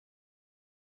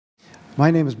My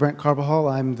name is Brent Carbajal.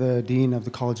 I'm the Dean of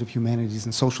the College of Humanities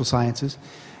and Social Sciences,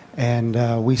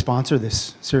 and we sponsor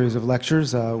this series of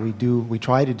lectures. We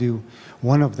try to do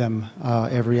one of them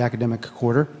every academic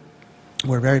quarter.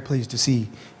 We're very pleased to see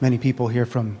many people here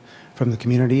from the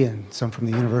community and some from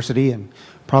the university and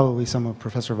probably some of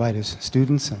Professor Vajda's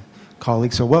students and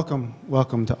colleagues. So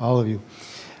welcome to all of you.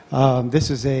 This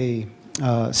is a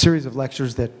series of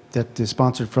lectures that is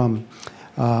sponsored from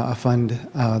a fund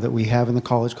that we have in the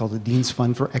college called the Dean's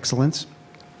Fund for Excellence.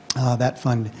 That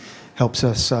fund helps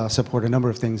us support a number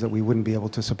of things that we wouldn't be able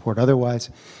to support otherwise.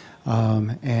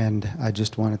 And I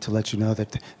just wanted to let you know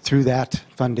that through that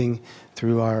funding,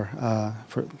 through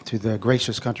the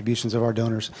gracious contributions of our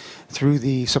donors, through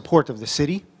the support of the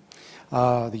city,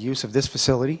 the use of this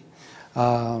facility,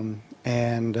 and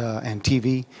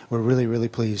TV, we're really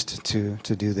pleased to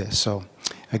do this. So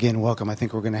again, welcome. I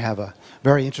think we're going to have a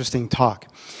very interesting talk.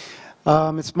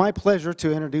 It's my pleasure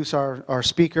to introduce our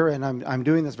speaker, and I'm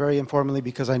doing this very informally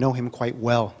because I know him quite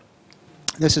well.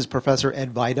 This is Professor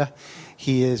Ed Vajda.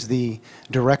 He is the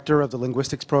director of the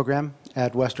linguistics program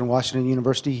at Western Washington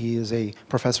University. He is a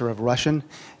professor of Russian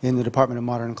in the Department of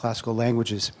Modern and Classical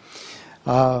Languages.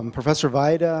 Professor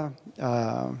Vajda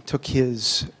took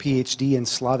his PhD in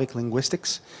Slavic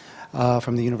linguistics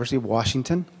from the University of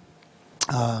Washington.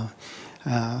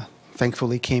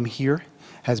 Thankfully came here,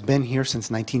 has been here since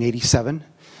 1987,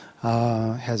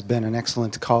 has been an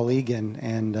excellent colleague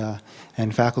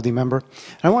and faculty member.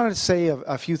 And I wanted to say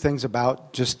a few things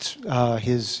about just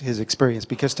his experience,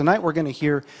 because tonight we're going to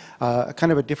hear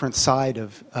kind of a different side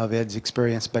of Ed's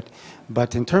experience.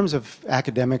 But in terms of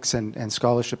academics and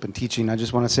scholarship and teaching, I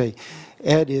just want to say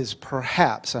Ed is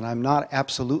perhaps, and I'm not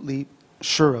absolutely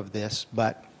sure of this,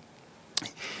 but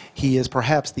he is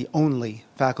perhaps the only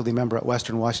faculty member at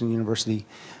Western Washington University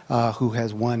who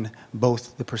has won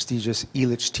both the prestigious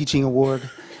Elich Teaching Award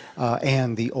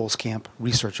and the Olskamp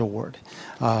Research Award.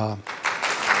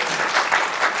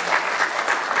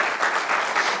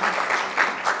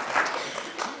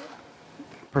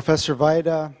 Professor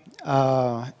Vajda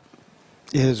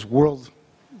is world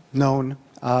known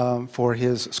for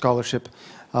his scholarship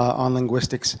on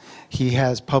linguistics. He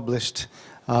has published,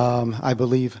 I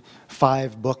believe,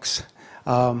 5 books,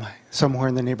 somewhere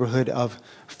in the neighborhood of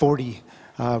 40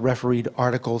 refereed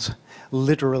articles,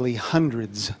 literally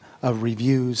hundreds of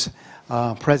reviews,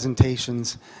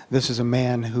 presentations. This is a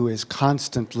man who is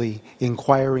constantly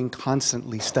inquiring,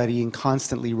 constantly studying,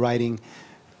 constantly writing,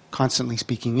 constantly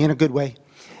speaking in a good way,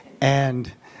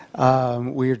 and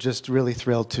we're just really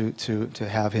thrilled to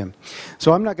have him.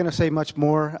 So I'm not going to say much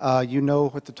more. You know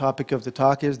what the topic of the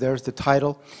talk is. There's the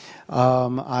title.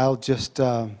 I'll just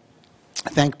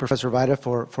thank Professor Vajda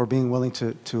for being willing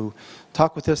to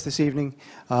talk with us this evening.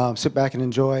 Sit back and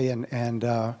enjoy, and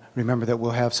remember that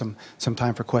we'll have some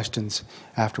time for questions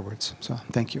afterwards. So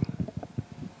thank you.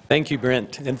 Thank you,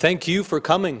 Brent, and thank you for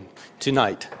coming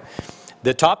tonight.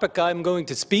 The topic I'm going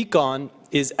to speak on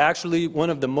is actually one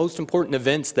of the most important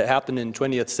events that happened in the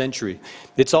 20th century.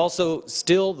 It's also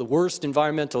still the worst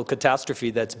environmental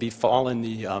catastrophe that's befallen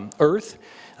the Earth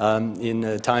in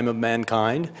the time of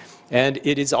mankind. And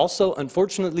it is also,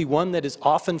 unfortunately, one that is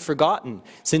often forgotten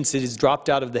since it has dropped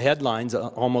out of the headlines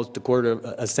almost a quarter of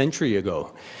a century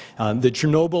ago. The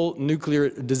Chernobyl nuclear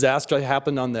disaster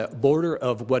happened on the border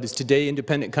of what is today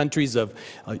independent countries of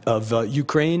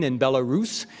Ukraine and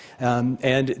Belarus,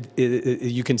 and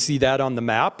you can see that on the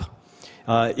map.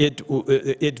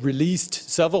 It released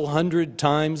several hundred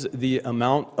times the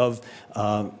amount of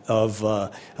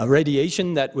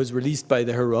radiation that was released by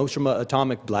the Hiroshima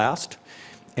atomic blast.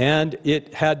 And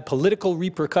it had political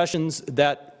repercussions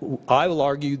that I will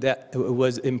argue that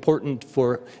was important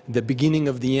for the beginning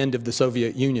of the end of the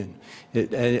Soviet Union.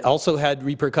 It also had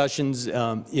repercussions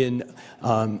in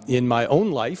my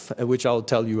own life, which I'll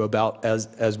tell you about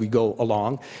as we go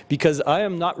along, because I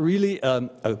am not really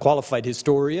a qualified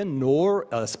historian nor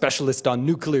a specialist on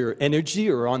nuclear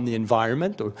energy or on the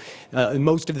environment, or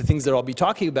most of the things that I'll be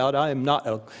talking about I am not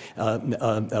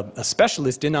a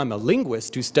specialist in. I'm a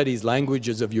linguist who studies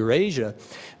languages of Eurasia,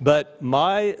 but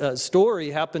my story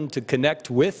happened to connect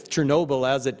with Chernobyl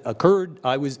as it occurred.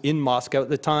 I was in Moscow at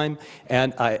the time,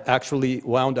 and I actually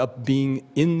wound up being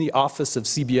in the office of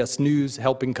CBS News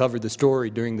helping cover the story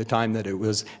during the time that it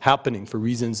was happening for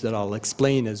reasons that I'll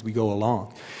explain as we go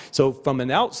along. So from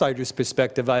an outsider's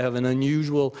perspective, I have an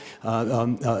unusual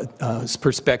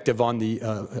perspective on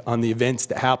the events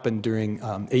that happened during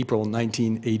April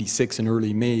 1986 and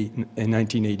early May in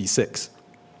 1986.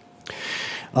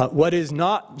 What is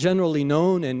not generally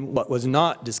known and what was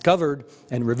not discovered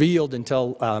and revealed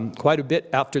until quite a bit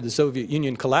after the Soviet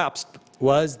Union collapsed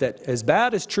was that as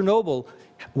bad as Chernobyl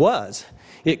was,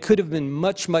 it could have been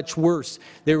much, much worse.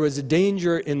 There was a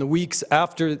danger in the weeks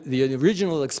after the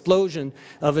original explosion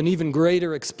of an even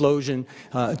greater explosion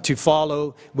to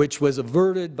follow, which was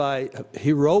averted by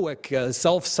heroic,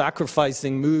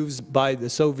 self-sacrificing moves by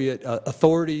the Soviet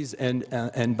authorities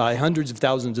and by hundreds of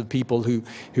thousands of people who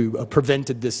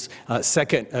prevented this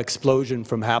second explosion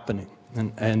from happening.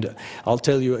 And I'll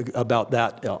tell you about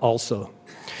that also.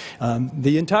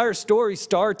 The entire story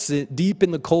starts deep in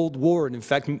the Cold War, and in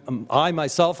fact, I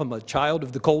myself am a child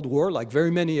of the Cold War, like very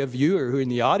many of you who are in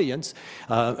the audience,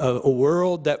 a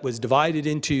world that was divided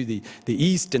into the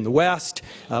East and the West,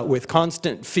 with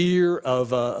constant fear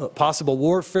of possible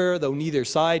warfare, though neither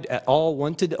side at all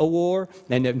wanted a war,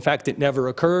 and in fact it never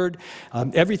occurred.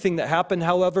 Everything that happened,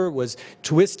 however, was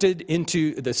twisted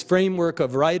into this framework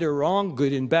of right or wrong,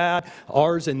 good and bad,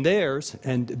 ours and theirs,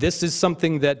 and this is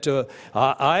something that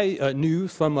I knew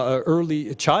from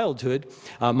early childhood.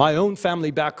 My own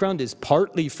family background is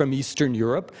partly from Eastern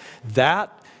Europe.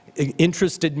 That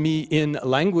interested me in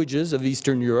languages of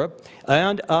Eastern Europe,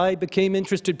 and I became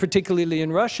interested particularly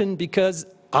in Russian because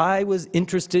I was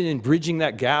interested in bridging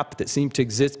that gap that seemed to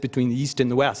exist between the East and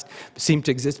the West, seemed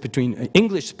to exist between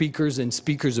English speakers and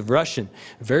speakers of Russian.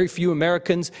 Very few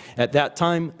Americans at that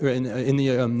time, in the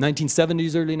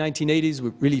 1970s, early 1980s,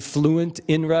 were really fluent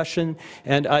in Russian,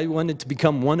 and I wanted to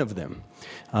become one of them.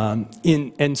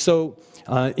 In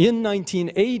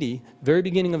 1980, very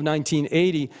beginning of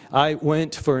 1980, I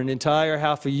went for an entire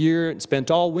half a year and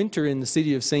spent all winter in the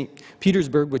city of St.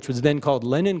 Petersburg, which was then called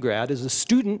Leningrad, as a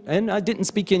student, and I didn't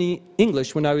speak any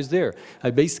English when I was there. I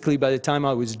basically, by the time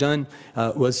I was done,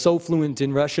 was so fluent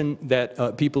in Russian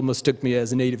that people mistook me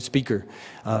as a native speaker.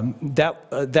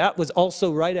 That was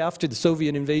also right after the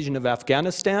Soviet invasion of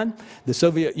Afghanistan. The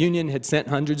Soviet Union had sent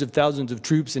hundreds of thousands of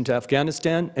troops into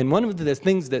Afghanistan, and one of the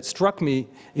things that struck me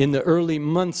in the early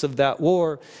months of that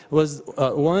war was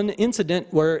one incident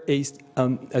where a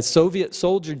Soviet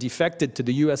soldier defected to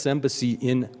the U.S. Embassy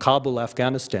in Kabul,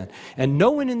 Afghanistan. And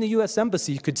no one in the U.S.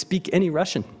 Embassy could speak any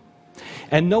Russian.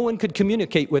 And no one could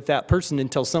communicate with that person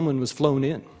until someone was flown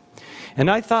in. And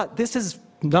I thought, this is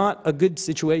not a good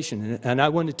situation, and I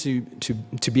wanted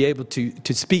to be able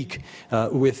to speak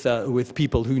with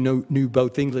people who knew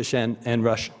both English and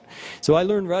Russian. So I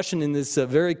learned Russian in this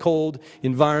very cold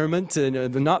environment,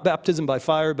 not baptism by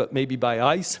fire, but maybe by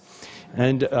ice.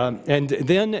 And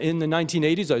then in the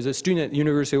 1980s, I was a student at the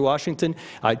University of Washington.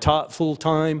 I taught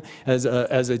full-time as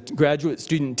a graduate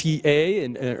student TA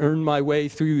and earned my way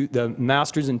through the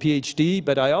master's and PhD,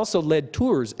 but I also led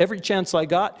tours every chance I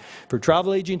got for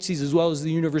travel agencies as well as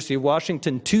the University of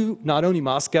Washington to not only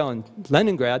Moscow and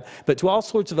Leningrad, but to all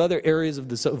sorts of other areas of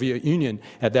the Soviet Union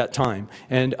at that time.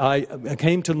 And I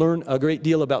came to learn a great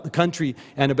deal about the country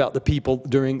and about the people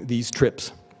during these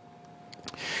trips.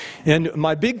 And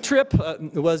my big trip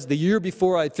was the year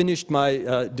before I finished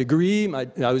my degree.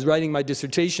 I was writing my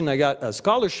dissertation. I got a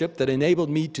scholarship that enabled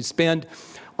me to spend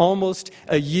almost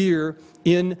a year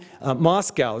in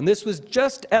Moscow. And this was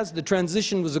just as the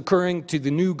transition was occurring to the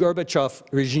new Gorbachev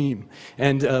regime.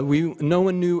 And no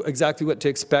one knew exactly what to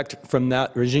expect from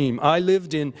that regime. I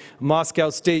lived in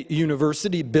Moscow State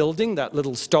University building. That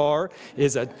little star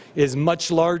is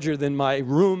much larger than my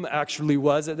room actually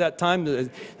was at that time, the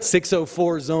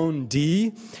 604 Zone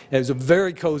D. It was a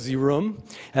very cozy room.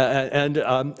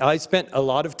 I spent a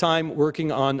lot of time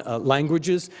working on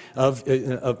languages of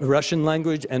Russian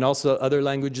language and also other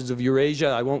languages of Eurasia.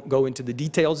 I won't go into the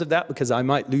details of that because I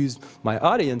might lose my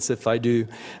audience if I do.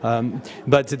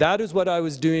 But that is what I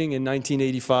was doing in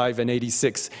 1985 and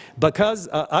 86. Because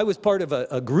I was part of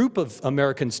a group of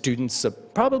American students,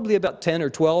 probably about 10 or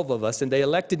 12 of us, and they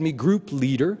elected me group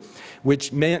leader,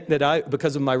 which meant that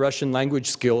because of my Russian language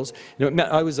skills, it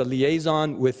meant I was a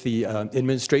liaison with the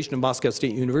administration of Moscow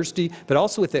State University, but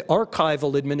also with the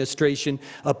archival administration,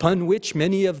 upon which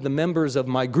many of the members of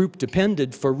my group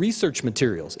depended for research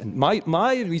materials. And my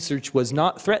research was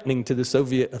not threatening to the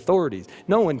Soviet authorities.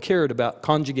 No one cared about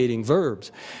conjugating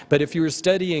verbs. But if you were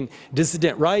studying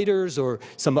dissident writers or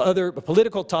some other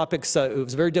political topics, it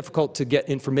was very difficult to get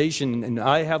information. And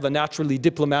I have a naturally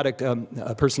diplomatic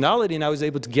personality, and I was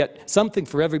able to get something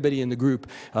for everybody in the group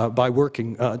by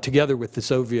working together with the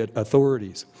Soviet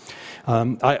authorities.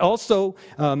 I also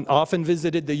often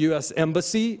visited the U.S.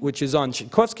 Embassy, which is on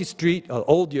Tchaikovsky Street,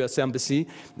 old U.S. Embassy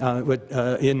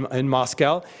in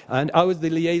Moscow. And I was the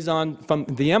liaison from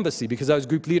the embassy. Because I was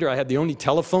group leader, I had the only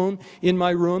telephone in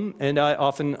my room, and I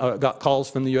often got calls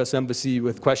from the U.S. Embassy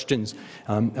with questions.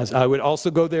 As I would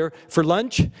also go there for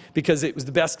lunch, because it was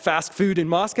the best fast food in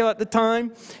Moscow at the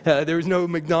time. There was no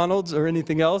McDonald's or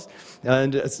anything else.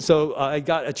 And so I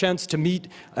got a chance to meet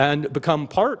and become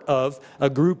part of a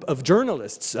group of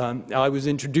journalists. I was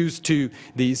introduced to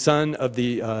the son of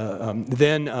the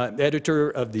then editor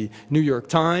of the New York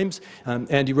Times,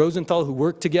 Andy Rosenthal, who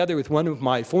worked together with one of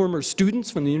my former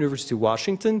students from the University of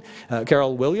Washington,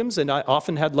 Carol Williams, and I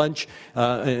often had lunch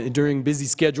during busy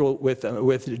schedule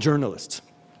with journalists.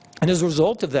 And as a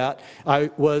result of that,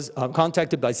 I was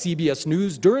contacted by CBS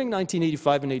News during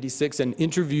 1985 and 86 and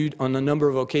interviewed on a number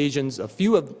of occasions, a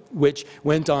few of which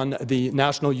went on the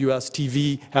national U.S.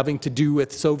 TV having to do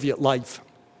with Soviet life.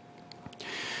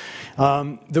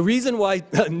 The reason why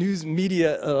news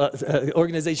media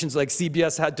organizations like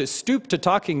CBS had to stoop to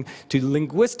talking to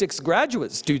linguistics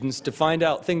graduate students to find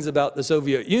out things about the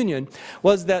Soviet Union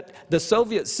was that the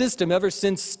Soviet system, ever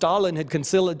since Stalin had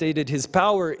consolidated his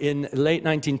power in the late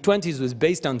 1920s, was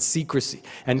based on secrecy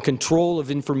and control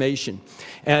of information.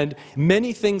 And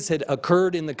many things had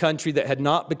occurred in the country that had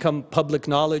not become public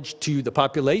knowledge to the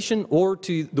population or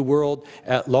to the world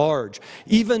at large.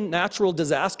 Even natural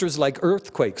disasters like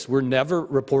earthquakes were never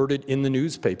reported in the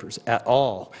newspapers at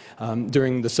all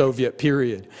during the Soviet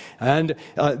period. And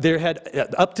there had,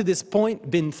 up to this point,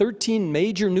 been 13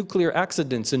 major nuclear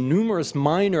accidents and numerous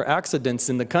minor accidents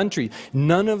in the country.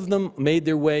 None of them made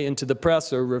their way into the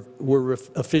press or were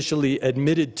officially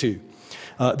admitted to.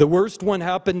 The worst one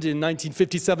happened in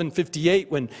 1957-58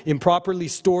 when improperly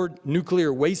stored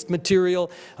nuclear waste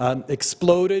material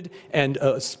exploded and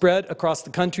spread across the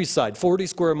countryside. 40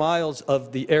 square miles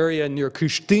of the area near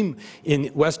Kyshtym in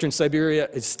western Siberia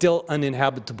is still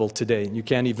uninhabitable today, and you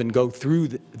can't even go through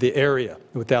the area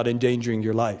without endangering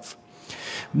your life.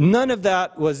 None of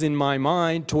that was in my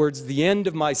mind. Towards the end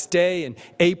of my stay in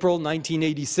April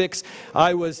 1986,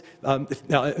 I was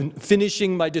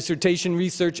finishing my dissertation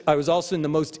research. I was also in the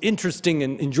most interesting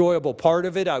and enjoyable part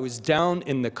of it. I was down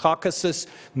in the Caucasus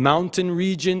mountain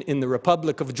region in the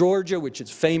Republic of Georgia, which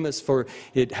is famous for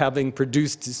it having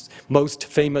produced its most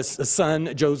famous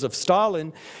son, Joseph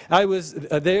Stalin. I was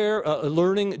there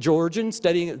learning Georgian,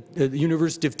 studying at the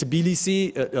University of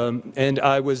Tbilisi, and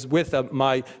I was with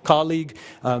my colleague,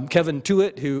 Kevin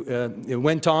Tuitt, who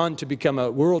went on to become a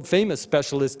world-famous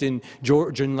specialist in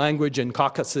Georgian language and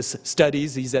Caucasus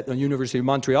studies. He's at the University of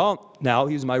Montreal now.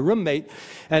 He was my roommate,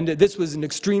 and this was an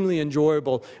extremely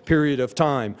enjoyable period of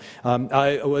time.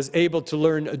 I was able to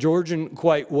learn Georgian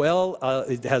quite well.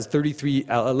 It has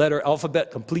 33-letter alphabet,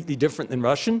 completely different than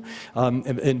Russian,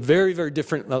 and very, very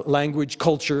different language,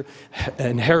 culture,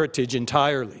 and heritage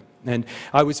entirely. And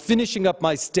I was finishing up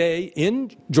my stay in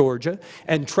Georgia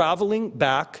and traveling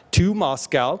back to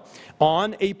Moscow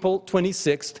on April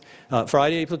 26th,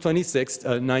 Friday, April 26th,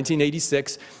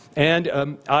 1986. And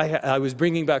I was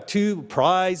bringing back 2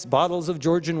 prize bottles of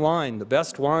Georgian wine, the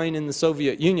best wine in the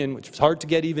Soviet Union, which was hard to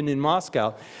get even in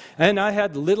Moscow. And I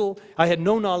had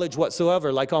no knowledge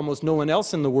whatsoever, like almost no one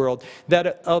else in the world,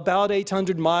 that about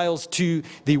 800 miles to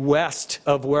the west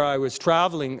of where I was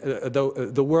traveling,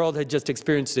 the world had just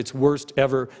experienced its worst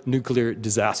ever nuclear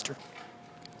disaster.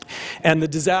 And the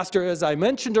disaster, as I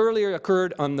mentioned earlier,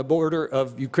 occurred on the border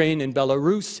of Ukraine and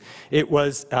Belarus. It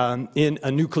was in a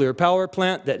nuclear power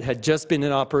plant that had just been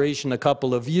in operation a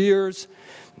couple of years.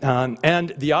 And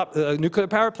the nuclear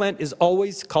power plant is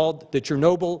always called the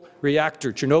Chernobyl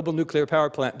reactor, Chernobyl Nuclear Power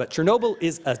Plant. But Chernobyl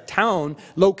is a town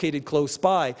located close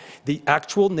by. The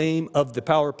actual name of the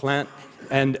power plant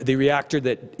and the reactor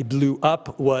that blew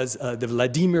up was the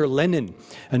Vladimir Lenin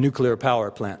nuclear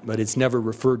power plant, but it's never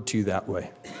referred to that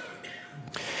way.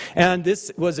 And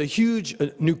this was a huge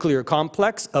nuclear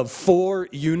complex of 4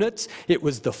 units. It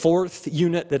was the 4th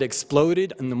unit that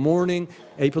exploded in the morning,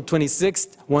 April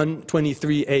 26th,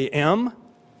 1:23 a.m.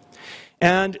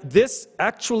 And this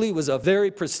actually was a very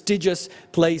prestigious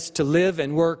place to live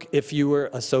and work if you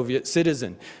were a Soviet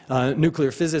citizen.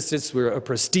 Nuclear physicists were a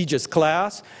prestigious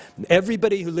class.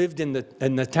 Everybody who lived in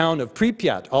the town of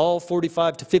Pripyat, all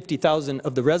 45 to 50,000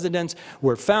 of the residents,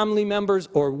 were family members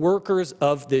or workers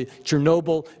of the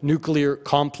Chernobyl nuclear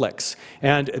complex.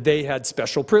 And they had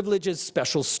special privileges,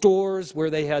 special stores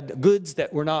where they had goods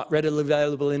that were not readily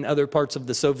available in other parts of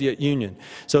the Soviet Union.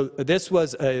 So this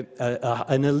was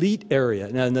an elite area,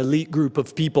 an elite group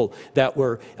of people that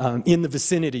were in the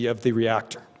vicinity of the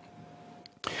reactor.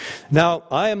 Now,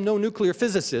 I am no nuclear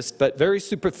physicist, but very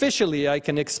superficially I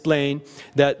can explain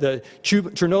that the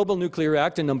Chernobyl nuclear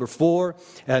reactor number 4,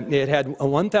 it had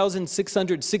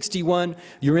 1,661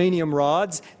 uranium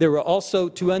rods. There were also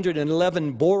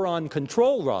 211 boron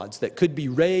control rods that could be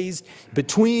raised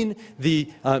between the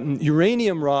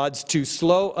uranium rods to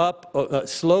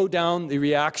slow down the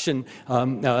reaction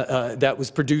that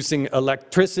was producing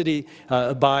electricity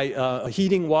by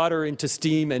heating water into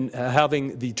steam and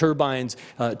having the turbines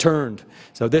turned.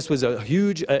 So this was a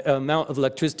huge amount of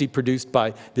electricity produced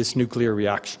by this nuclear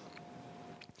reaction.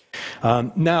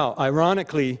 Now,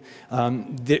 ironically,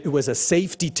 it was a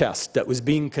safety test that was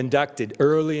being conducted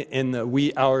early in the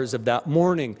wee hours of that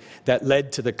morning that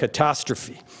led to the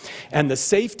catastrophe. And the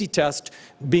safety test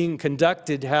being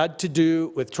conducted had to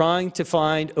do with trying to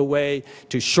find a way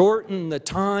to shorten the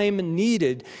time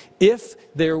needed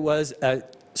if there was a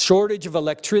shortage of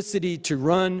electricity to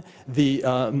run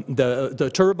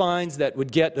the turbines that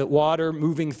would get the water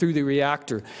moving through the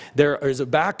reactor. There is a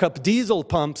backup diesel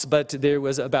pumps, but there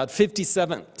was about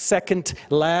 57-second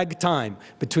lag time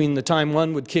between the time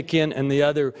one would kick in and the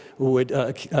other would,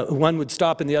 one would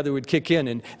stop and the other would kick in.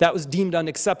 And that was deemed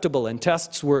unacceptable, and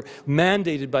tests were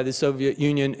mandated by the Soviet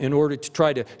Union in order to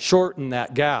try to shorten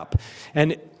that gap.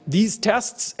 And these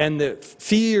tests and the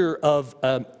fear of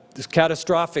this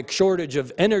catastrophic shortage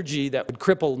of energy that would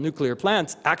cripple nuclear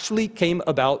plants actually came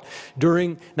about during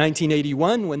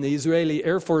 1981 when the Israeli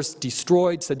Air Force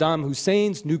destroyed Saddam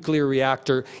Hussein's nuclear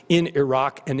reactor in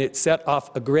Iraq, and it set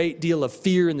off a great deal of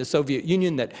fear in the Soviet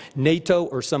Union that NATO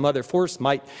or some other force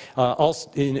might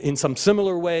also in some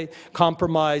similar way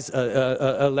compromise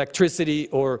electricity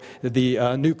or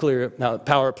the nuclear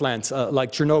power plants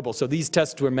like Chernobyl. So these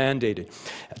tests were mandated.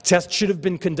 Tests should have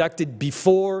been conducted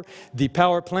before the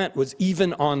power plant was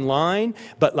even online,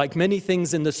 but like many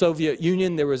things in the Soviet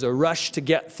Union, there was a rush to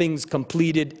get things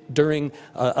completed during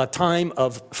a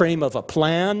frame of a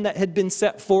plan that had been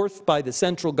set forth by the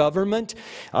central government.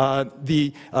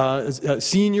 The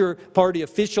senior party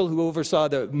official who oversaw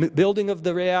the building of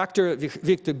the reactor,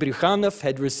 Viktor Brikhanov,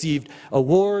 had received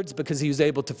awards because he was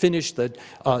able to finish the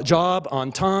job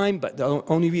on time, but the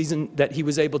only reason that he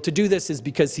was able to do this is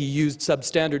because he used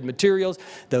substandard materials.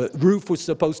 The roof was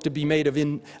supposed to be made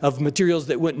of materials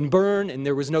that wouldn't burn, and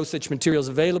there was no such materials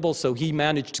available, so he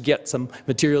managed to get some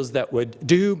materials that would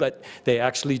do, but they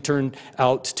actually turned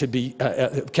out to be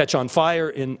catch on fire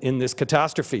in this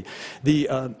catastrophe. The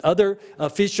other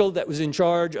official that was in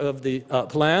charge of the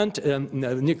plant,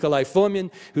 Nikolai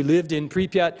Fomin, who lived in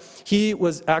Pripyat, he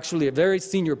was actually a very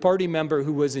senior party member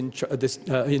who was in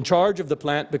charge of the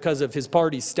plant because of his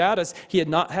party status. He had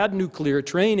not had nuclear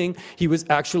training. He was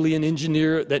actually an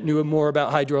engineer that knew more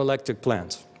about hydroelectric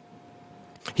plants.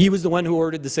 He was the one who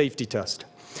ordered the safety test.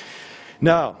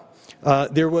 Now,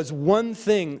 there was one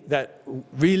thing that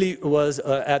really was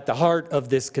at the heart of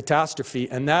this catastrophe,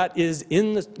 and that is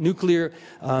in the nuclear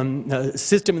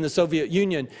system in the Soviet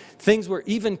Union, things were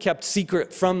even kept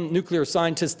secret from nuclear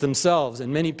scientists themselves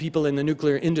and many people in the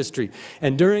nuclear industry.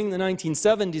 And during the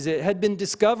 1970s, it had been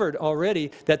discovered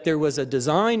already that there was a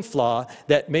design flaw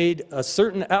that made a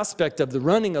certain aspect of the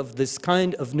running of this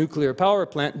kind of nuclear power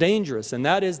plant dangerous, and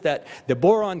that is that the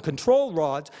boron control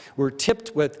rods were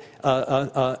tipped with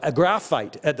a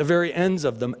graphite at the very ends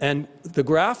of them, and the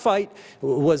graphite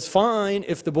was fine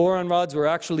if the boron rods were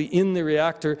actually in the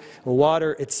reactor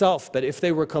water itself, but if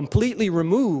they were completely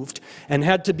removed and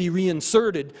had to be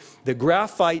reinserted, the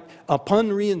graphite, upon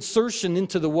reinsertion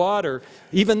into the water,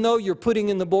 even though you're putting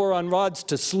in the boron rods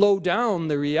to slow down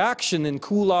the reaction and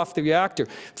cool off the reactor,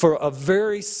 for a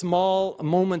very small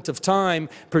moment of time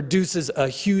produces a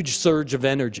huge surge of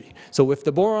energy. So if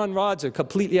the boron rods are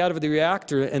completely out of the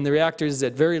reactor and the reactor is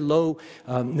at very low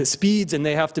speeds and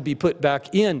they have to be put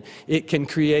back in, it can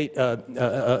create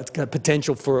a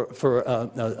potential for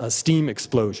a steam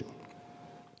explosion.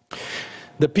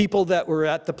 The people that were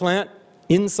at the plant,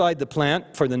 inside the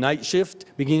plant for the night shift,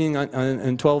 beginning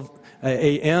on 12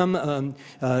 a.m.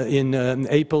 In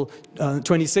April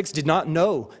 26, did not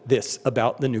know this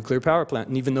about the nuclear power plant,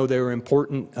 and even though they were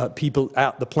important people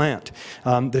at the plant.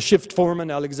 The shift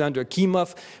foreman, Alexander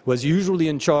Akimov, was usually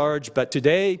in charge, but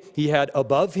today he had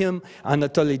above him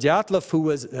Anatoly Dyatlov, who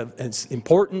was an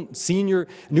important senior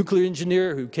nuclear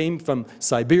engineer who came from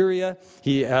Siberia.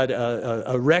 He had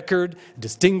a record,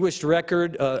 distinguished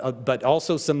record, but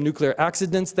also some nuclear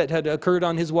accidents that had occurred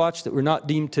on his watch that were not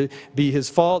deemed to be his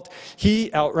fault.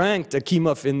 he outranked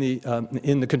Akimov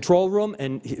in the control room,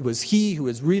 and it was he who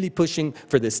was really pushing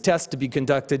for this test to be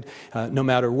conducted no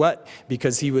matter what,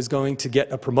 because he was going to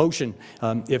get a promotion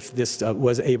if this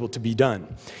was able to be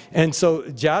done. And so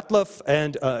Dyatlov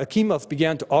and Akimov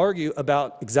began to argue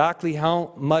about exactly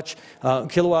how much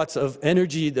kilowatts of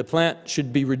energy the plant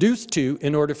should be reduced to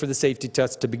in order for the safety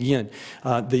test to begin.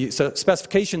 The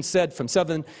specification said from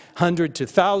 700 to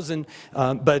 1,000,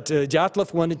 but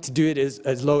Dyatlov wanted to do it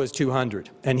as low as 200,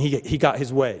 and he got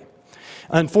his way.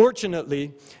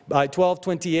 Unfortunately, by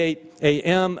 12:28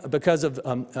 a.m., because of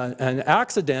an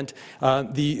accident,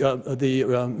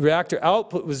 the reactor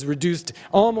output was reduced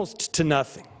almost to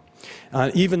nothing.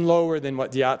 Even lower than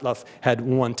what Dyatlov had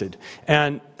wanted.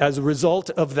 And as a result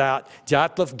of that,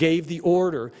 Dyatlov gave the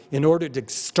order in order to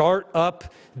start up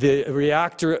the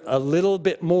reactor a little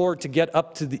bit more to get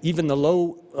up to even the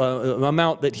low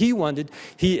amount that he wanted.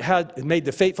 He had made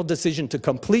the fateful decision to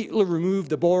completely remove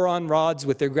the boron rods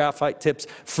with their graphite tips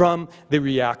from the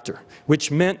reactor,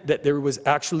 which meant that there was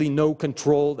actually no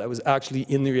control that was actually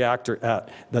in the reactor at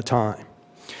the time.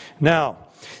 Now,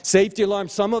 safety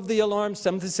alarms, some of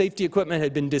the safety equipment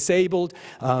had been disabled,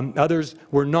 others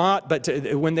were not, but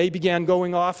when they began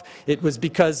going off, it was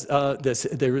because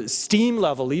the steam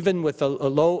level, even with a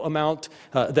low amount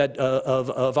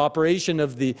of operation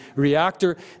of the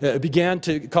reactor, began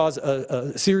to cause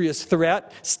a serious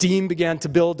threat. Steam began to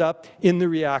build up in the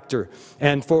reactor.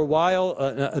 And for a while,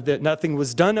 nothing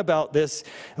was done about this,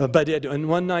 but in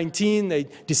 119, they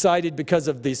decided, because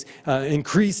of this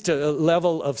increased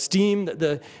level of steam,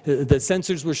 the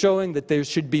sensors were showing that there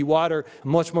should be water,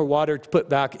 much more water, to put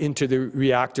back into the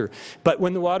reactor. But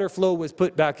when the water flow was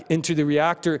put back into the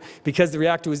reactor, because the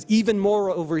reactor was even more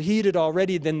overheated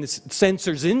already than the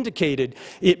sensors indicated,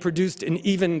 it produced an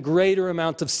even greater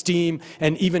amount of steam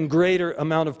and even greater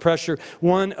amount of pressure.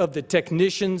 One of the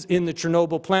technicians in the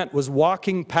Chernobyl plant was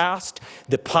walking past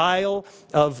the pile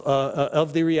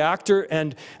of the reactor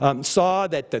and saw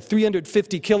that the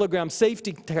 350 kilogram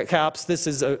safety caps, this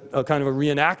is a kind of a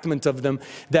reenactment of them,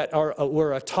 that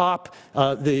were atop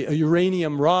the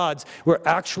uranium rods, were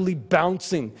actually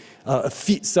bouncing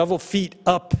several feet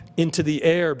up into the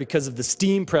air because of the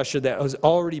steam pressure that was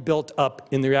already built up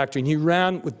in the reactor. And he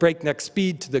ran with breakneck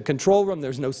speed to the control room.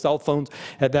 There's no cell phones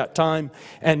at that time.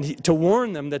 And to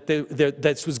warn them that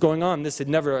this was going on. This had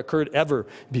never occurred ever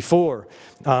before.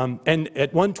 And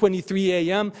at 1:23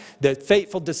 a.m., the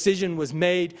fateful decision was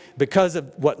made, because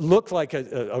of what looked like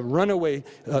a runaway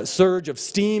surge of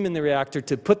steam in the reactor,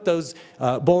 to put those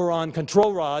boron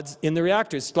control rods in the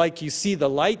reactor. It's like you see the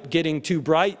light getting too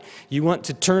bright, you want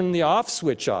to turn the off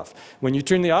switch off. When you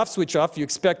turn the off switch off, you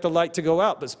expect the light to go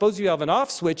out. But suppose you have an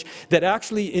off switch that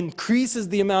actually increases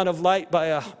the amount of light by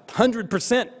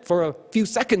 100% for a few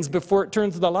seconds before it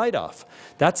turns the light off.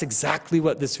 That's exactly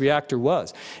what this reactor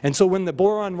was. And so when the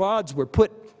boron rods were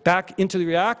put back into the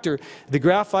reactor, the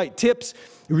graphite tips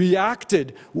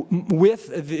reacted with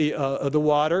the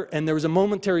water, and there was a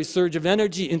momentary surge of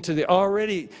energy into the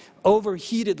already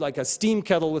overheated, like a steam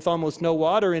kettle with almost no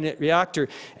water in it, reactor,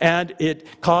 and it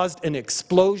caused an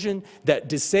explosion that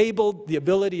disabled the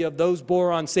ability of those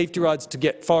boron safety rods to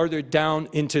get farther down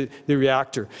into the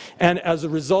reactor. And as a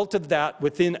result of that,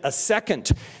 within a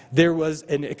second, there was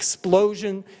an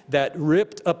explosion that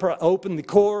ripped open the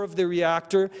core of the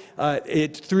reactor.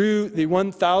 It threw the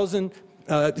 1,000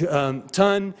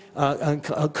 ton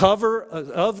cover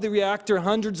of the reactor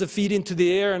hundreds of feet into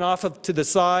the air and off to the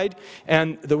side,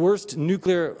 and the worst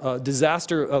nuclear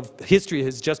disaster of history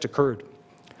has just occurred.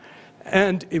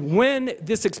 And when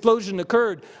this explosion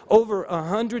occurred, over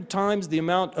 100 times the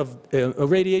amount of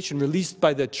radiation released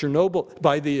by the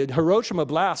Hiroshima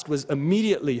blast was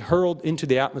immediately hurled into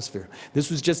the atmosphere.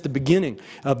 This was just the beginning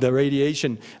of the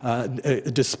radiation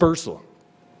dispersal.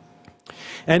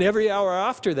 And every hour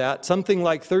after that, something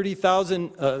like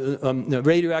 30,000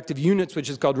 radioactive units, which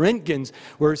is called Röntgens,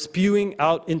 were spewing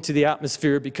out into the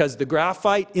atmosphere because the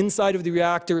graphite inside of the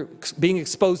reactor, being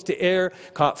exposed to air,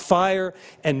 caught fire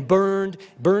and burned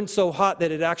so hot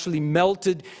that it actually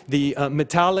melted the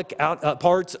metallic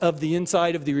parts of the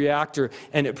inside of the reactor,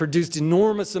 and it produced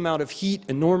enormous amount of heat,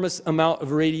 enormous amount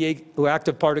of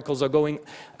radioactive particles are going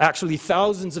actually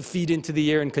thousands of feet into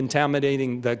the air and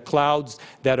contaminating the clouds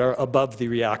that are above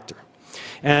the reactor.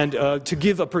 And to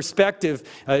give a perspective,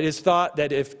 it is thought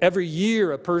that if every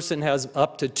year a person has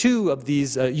up to 2 of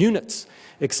these units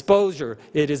exposure,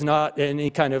 it is not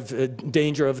any kind of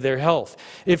danger of their health.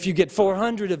 If you get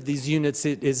 400 of these units,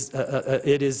 it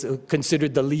is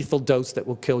considered the lethal dose that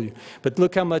will kill you. But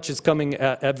look how much is coming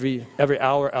every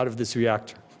hour out of this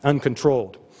reactor,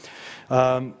 uncontrolled.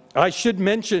 I should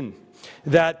mention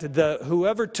that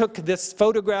whoever took this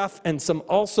photograph and some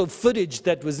also footage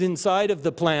that was inside of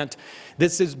the plant,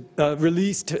 this is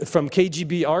released from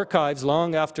KGB archives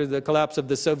long after the collapse of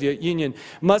the Soviet Union,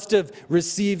 must have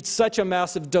received such a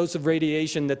massive dose of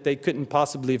radiation that they couldn't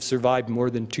possibly have survived more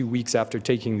than 2 weeks after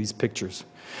taking these pictures.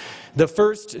 The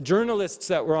first journalists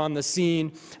that were on the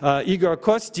scene, Igor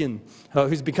Kostin,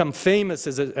 who's become famous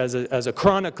as a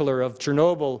chronicler of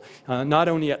Chernobyl, not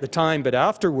only at the time but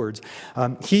afterwards,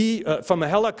 he, from a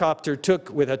helicopter, took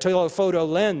with a telephoto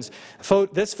lens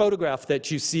this photograph that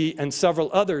you see and several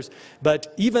others.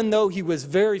 But even though he was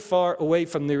very far away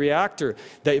from the reactor,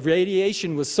 the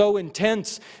radiation was so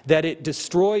intense that it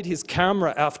destroyed his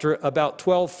camera after about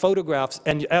 12 photographs.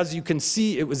 And as you can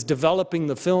see, it was developing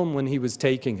the film when he was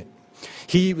taking it.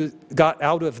 He got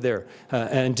out of there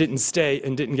and didn't stay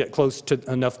and didn't get closer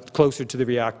to the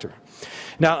reactor.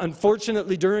 Now,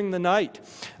 unfortunately, during the night,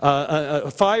 a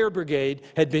fire brigade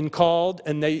had been called,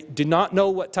 and they did not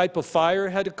know what type of fire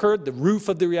had occurred. The roof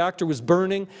of the reactor was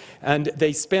burning, and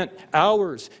they spent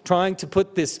hours trying to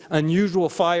put this unusual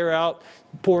fire out,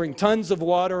 pouring tons of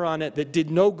water on it that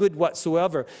did no good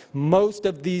whatsoever. Most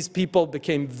of these people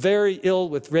became very ill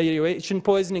with radiation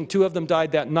poisoning. 2 of them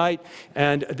died that night,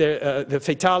 and the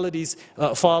fatalities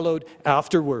followed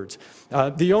afterwards.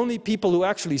 The only people who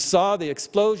actually saw the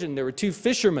explosion, there were 2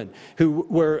 fishermen who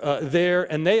were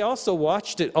there, and they also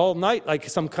watched it all night like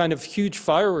some kind of huge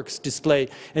fireworks display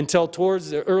until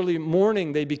towards the early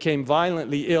morning they became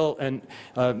violently ill, and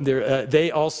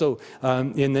they also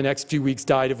in the next few weeks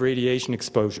died of radiation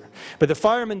exposure. But the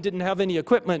firemen didn't have any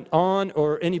equipment on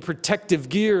or any protective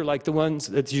gear like the ones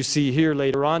that you see here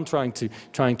later on trying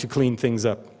to clean things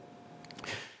up.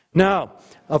 Now,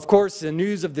 of course, the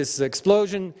news of this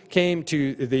explosion came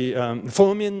to the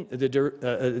Fomin,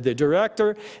 the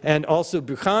director, and also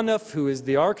Bukhanov, who is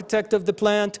the architect of the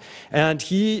plant, and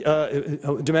he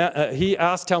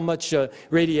asked how much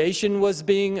radiation was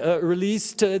being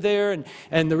released there,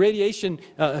 and the radiation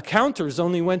counters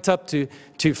only went up to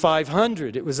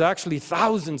 500. It was actually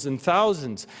thousands and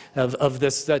thousands of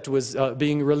this that was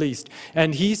being released.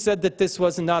 And he said that this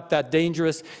was not that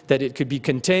dangerous, that it could be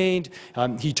contained.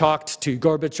 He talked to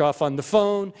Gorbachev on the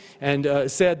phone and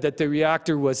said that the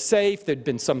reactor was safe. There'd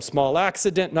been some small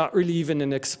accident, not really even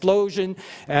an explosion,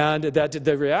 and that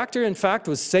the reactor, in fact,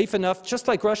 was safe enough, just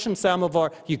like Russian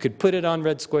samovar, you could put it on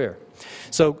Red Square.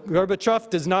 So Gorbachev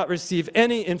does not receive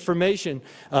any information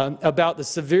about the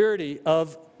severity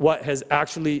of what has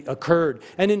actually occurred.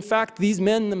 And in fact, these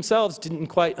men themselves didn't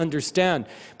quite understand,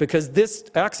 because this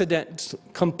accident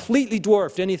completely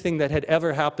dwarfed anything that had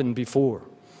ever happened before.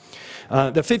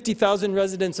 The 50,000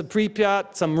 residents of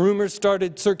Pripyat, some rumors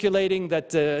started circulating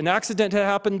that an accident had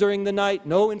happened during the night.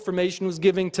 No information was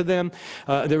given to them.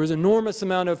 There was an enormous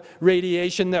amount of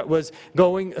radiation that was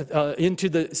going into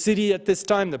the city at this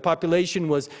time. The population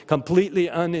was completely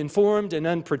uninformed and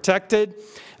unprotected.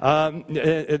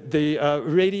 The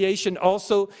radiation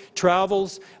also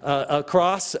travels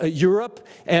across Europe,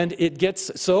 and it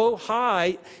gets so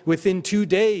high within 2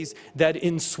 days that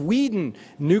in Sweden,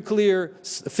 nuclear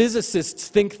physicists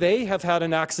think they have had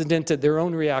an accident at their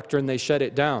own reactor and they shut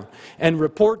it down. And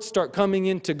reports start coming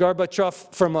into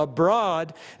Gorbachev from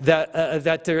abroad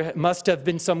that there must have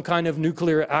been some kind of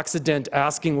nuclear accident,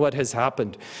 asking what has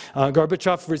happened.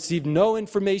 Gorbachev received no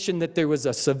information that there was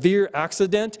a severe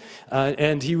accident,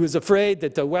 and he was afraid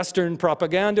that the Western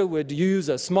propaganda would use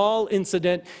a small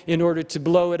incident in order to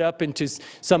blow it up into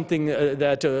something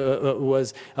that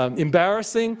was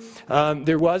embarrassing.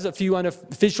 There was a few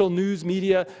unofficial news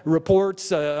media reports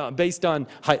based on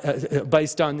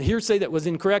hearsay that was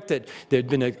incorrect, that there had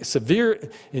been a severe,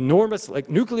 enormous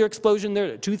nuclear explosion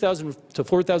there, that 2,000 to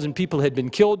 4,000 people had been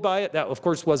killed by it. That, of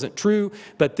course, wasn't true,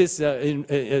 but this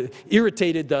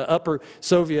irritated the upper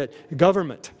Soviet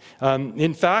government.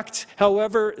 In fact,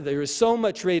 however, there was so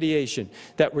much radiation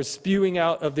that was spewing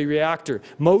out of the reactor,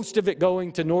 most of it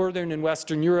going to Northern and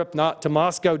Western Europe, not to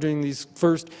Moscow during these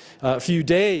first few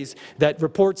days, that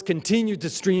reports continued to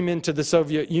stream into the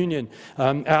Soviet Union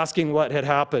asking what had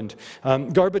happened.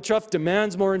 Gorbachev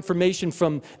demands more information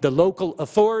from the local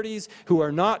authorities, who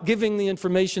are not giving the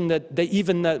information that they,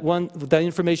 the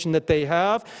information that they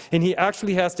have, and he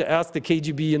actually has to ask the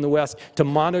KGB in the West to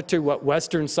monitor what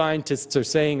Western scientists are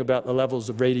saying about the levels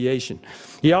of radiation.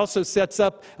 He also sets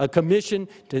up a commission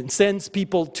and sends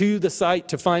people to the site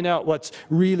to find out what's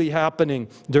really happening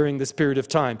during this period of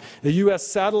time. The U.S.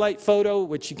 satellite photo,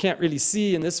 which you can't really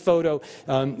see in this photo,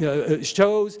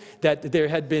 shows that there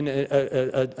had been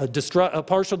a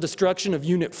partial destruction of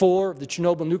Unit 4 of the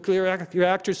Chernobyl nuclear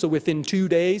reactor. So within 2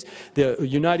 days, the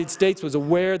United States was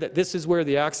aware that this is where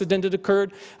the accident had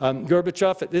occurred.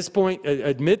 Gorbachev at this point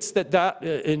admits that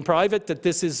in private that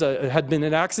this had been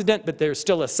an accident, but they're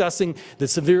still assessing the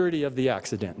severity of the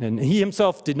accident. And he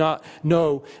himself did not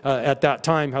know at that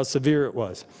time how severe it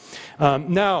was.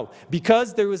 Now,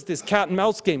 because there was this cat and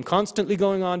mouse game constantly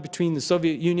going on between the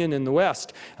Soviet Union and the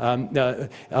West,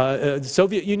 the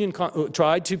Soviet Union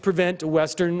tried to prevent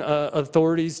Western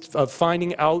authorities of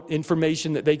finding out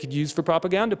information that they could use for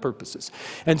propaganda purposes.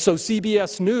 And so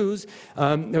CBS News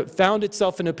found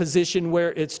itself in a position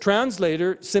where its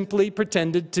translator simply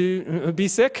pretended to be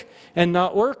sick and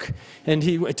not work. And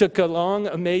he took a long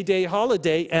May Day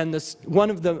holiday, and one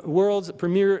of the world's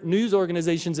premier news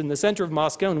organizations in the center of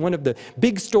Moscow, and one of the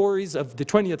big stories of the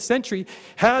 20th century,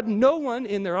 had no one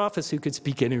in their office who could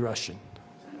speak any Russian.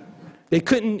 They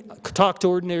couldn't talk to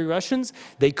ordinary Russians.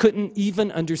 They couldn't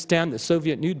even understand the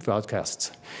Soviet news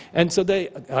broadcasts. And so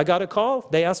I got a call.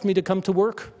 They asked me to come to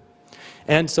work.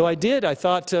 And so I did. I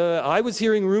thought, I was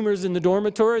hearing rumors in the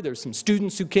dormitory. There's some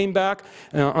students who came back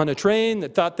on a train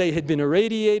that thought they had been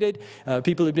irradiated.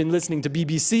 People had been listening to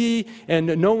BBC, and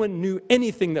no one knew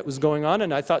anything that was going on.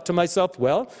 And I thought to myself,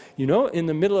 well, you know, in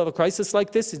the middle of a crisis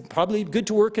like this, it's probably good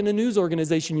to work in a news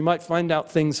organization. You might find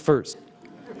out things first.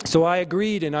 So I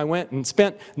agreed, and I went and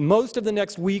spent most of the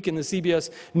next week in the CBS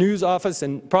News office,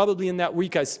 and probably in that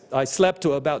week I slept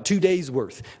to about 2 days'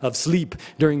 worth of sleep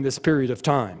during this period of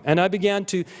time. And I began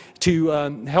to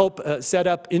help set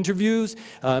up interviews,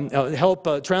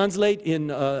 help translate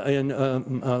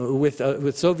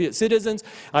with Soviet citizens.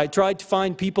 I tried to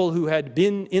find people who had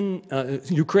been in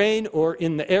Ukraine or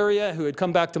in the area who had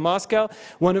come back to Moscow.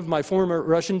 One of my former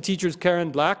Russian teachers,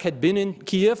 Karen Black, had been in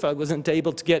Kiev. I wasn't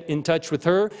able to get in touch with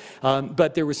her.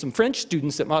 But there were some French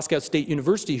students at Moscow State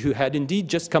University who had indeed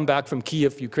just come back from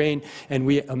Kiev, Ukraine, and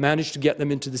we managed to get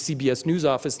them into the CBS News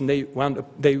office, and they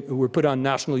were put on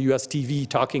national US TV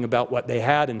talking about what they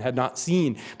had and had not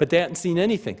seen. But they hadn't seen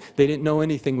anything. They didn't know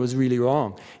anything was really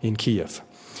wrong in Kiev.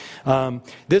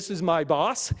 This is my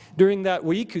boss during that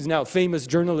week, who's now a famous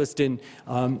journalist in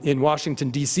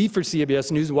Washington, D.C. for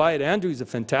CBS News. Wyatt Andrews, a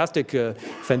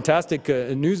fantastic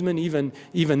newsman,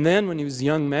 even then when he was a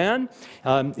young man.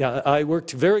 I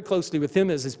worked very closely with him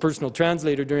as his personal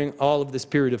translator during all of this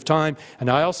period of time, and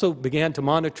I also began to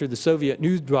monitor the Soviet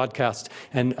news broadcast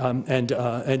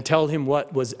and tell him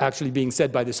what was actually being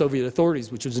said by the Soviet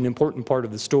authorities, which was an important part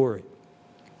of the story.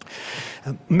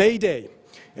 May Day.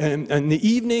 And in the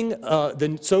evening,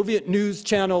 the Soviet news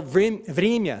channel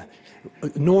Vremya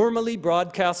normally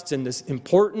broadcasts in this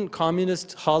important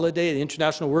communist holiday, the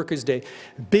International Workers' Day,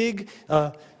 big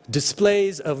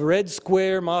displays of Red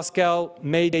Square Moscow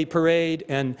May Day Parade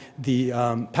and the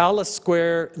Palace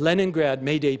Square Leningrad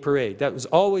May Day Parade. That was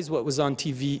always what was on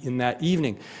TV in that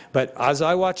evening. But as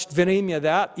I watched Vremya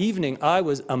that evening, I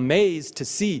was amazed to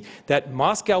see that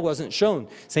Moscow wasn't shown,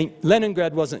 St.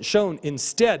 Leningrad wasn't shown.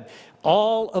 Instead,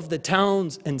 all of the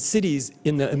towns and cities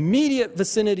in the immediate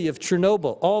vicinity of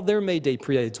Chernobyl, all their May Day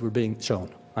parades were being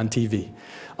shown on TV.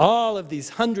 All of these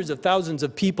hundreds of thousands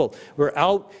of people were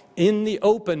out in the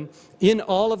open in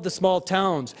all of the small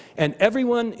towns, and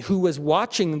everyone who was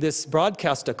watching this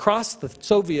broadcast across the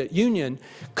Soviet Union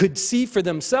could see for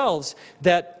themselves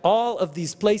that all of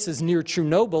these places near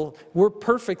Chernobyl were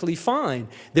perfectly fine.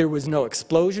 There was no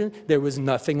explosion, there was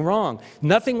nothing wrong.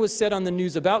 Nothing was said on the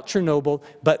news about Chernobyl,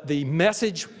 but the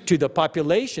message to the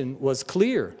population was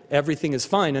clear. Everything is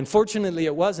fine. Unfortunately,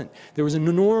 it wasn't. There was an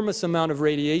enormous amount of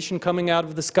radiation coming out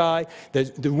of the sky.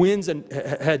 The winds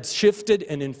had shifted,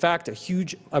 and in fact, a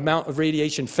huge amount of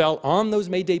radiation fell on those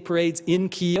May Day parades in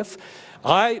Kiev.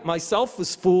 I myself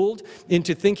was fooled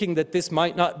into thinking that this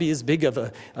might not be as big of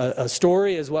a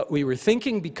story as what we were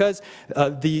thinking, because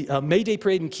the May Day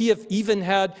parade in Kiev even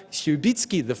had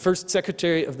Shubitsky, the first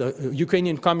secretary of the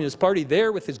Ukrainian Communist Party,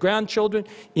 there with his grandchildren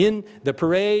in the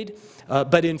parade.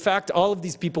 But in fact, all of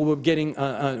these people were getting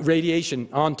radiation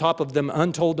on top of them,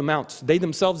 untold amounts. They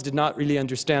themselves did not really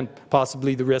understand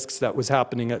possibly the risks that was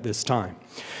happening at this time.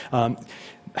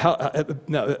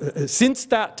 Since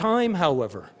that time,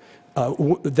 however,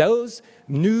 those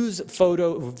news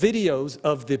videos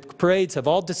of the parades have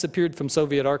all disappeared from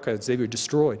Soviet archives. They were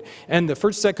destroyed. And the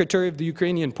first secretary of the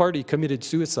Ukrainian party committed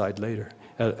suicide later,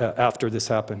 after this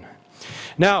happened.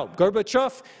 Now,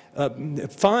 Gorbachev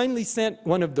finally sent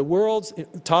one of the world's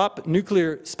top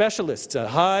nuclear specialists, a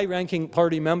high-ranking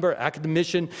party member,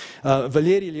 academician,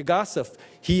 Valery Legasov.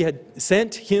 He had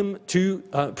sent him to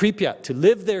Pripyat to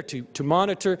live there, to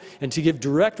monitor, and to give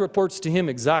direct reports to him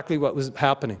exactly what was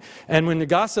happening. And when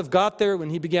Legasov got there, when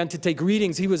he began to take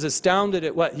readings, he was astounded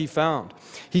at what he found.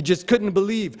 He just couldn't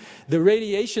believe the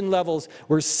radiation levels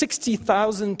were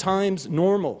 60,000 times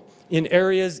normal in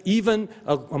areas even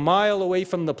a mile away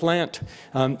from the plant.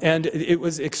 And it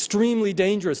was extremely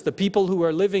dangerous. The people who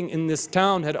are living in this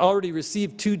town had already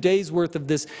received 2 days' worth of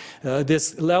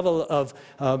this level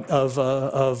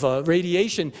of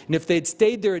radiation. And if they'd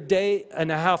stayed there a day and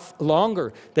a half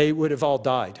longer, they would have all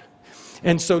died.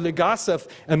 And so Legasov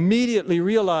immediately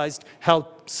realized how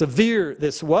severe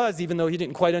this was, even though he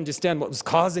didn't quite understand what was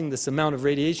causing this amount of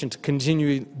radiation to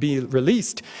continually be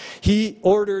released. He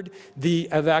ordered the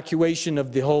evacuation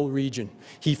of the whole region.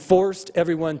 He forced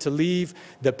everyone to leave.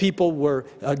 The people were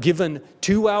given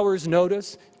 2 hours'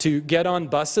 notice to get on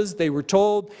buses. They were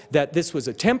told that this was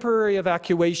a temporary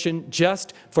evacuation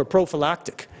just for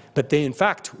prophylactic. But they, in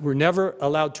fact, were never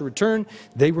allowed to return.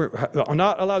 They were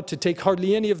not allowed to take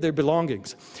hardly any of their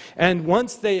belongings. And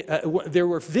once there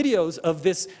were videos of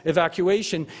this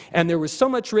evacuation, and there was so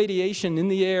much radiation in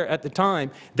the air at the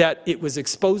time that it was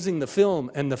exposing the film,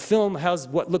 and the film has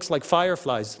what looks like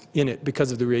fireflies in it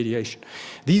because of the radiation.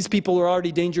 These people were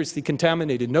already dangerously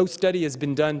contaminated. No study has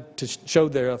been done to show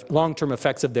the long-term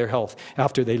effects of their health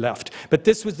after they left. But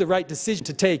this was the right decision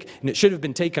to take, and it should have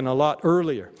been taken a lot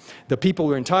earlier. The people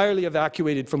were entirely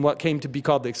evacuated from what came to be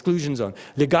called the exclusion zone.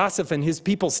 Legasov and his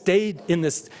people stayed in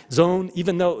this zone,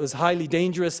 even though it was highly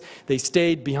dangerous. They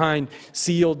stayed behind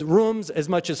sealed rooms as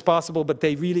much as possible, but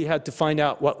they really had to find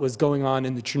out what was going on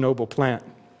in the Chernobyl plant.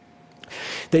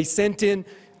 They sent in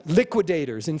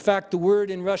liquidators. In fact, the word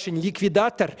in Russian,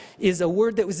 likvidator, is a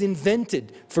word that was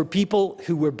invented for people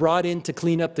who were brought in to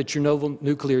clean up the Chernobyl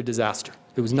nuclear disaster.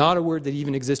 It was not a word that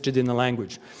even existed in the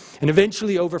language. And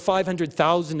eventually, over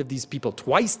 500,000 of these people,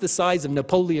 twice the size of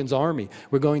Napoleon's army,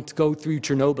 were going to go through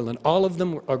Chernobyl, and all of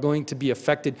them are going to be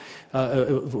affected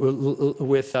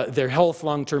with their health,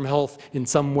 long-term health, in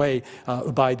some way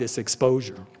by this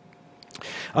exposure.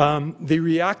 The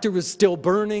reactor was still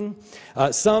burning.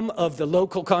 Some of the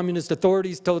local communist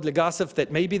authorities told Legasov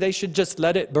that maybe they should just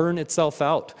let it burn itself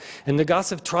out. And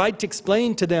Legasov tried to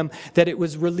explain to them that it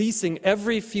was releasing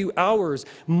every few hours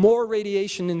more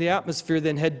radiation in the atmosphere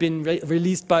than had been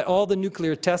released by all the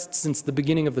nuclear tests since the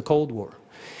beginning of the Cold War.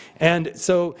 And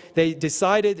so they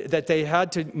decided that they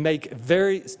had to make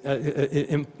very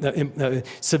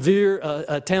severe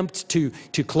attempt to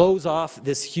close off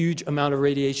this huge amount of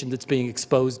radiation that's being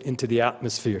exposed into the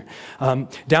atmosphere.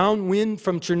 Downwind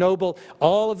from Chernobyl,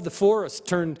 all of the forest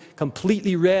turned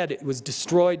completely red. It was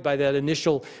destroyed by that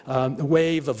initial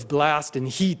wave of blast and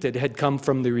heat that had come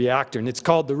from the reactor. And it's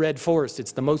called the Red Forest.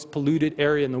 It's the most polluted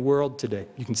area in the world today.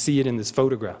 You can see it in this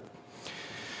photograph.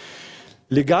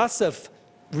 Legasov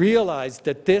realized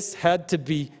that this had to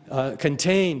be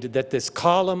contained, that this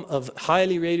column of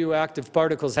highly radioactive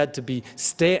particles had to be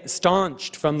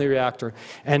staunched from the reactor.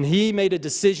 And he made a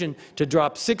decision to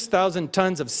drop 6,000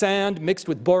 tons of sand mixed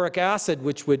with boric acid,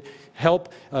 which would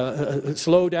help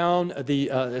slow down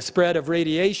the spread of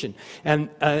radiation. And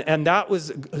that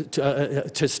was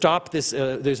to stop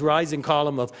this rising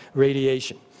column of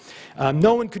radiation.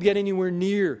 No one could get anywhere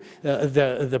near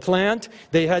the plant.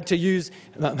 They had to use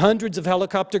hundreds of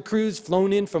helicopter crews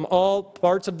flown in from all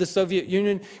parts of the Soviet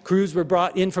Union. Crews were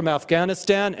brought in from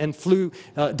Afghanistan and flew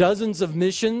dozens of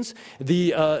missions.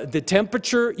 The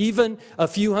temperature, even a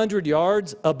few hundred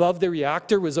yards above the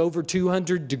reactor, was over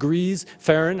 200 degrees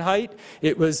Fahrenheit.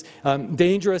 It was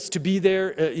dangerous to be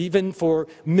there even for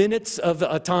minutes of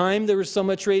a time. There was so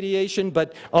much radiation,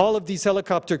 but all of these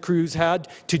helicopter crews had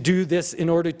to do this in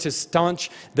order to staunch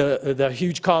the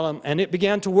huge column, and it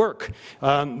began to work.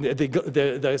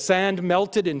 The sand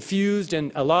melted and fused,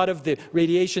 and a lot of the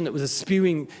radiation that was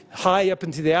spewing high up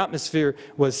into the atmosphere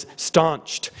was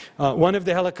staunched. One of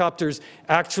the helicopters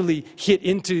actually hit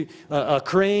into a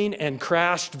crane and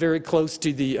crashed very close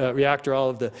to the reactor. All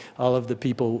of the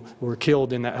people were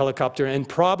killed in that helicopter, and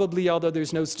probably, although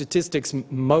there's no statistics,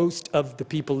 most of the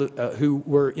people who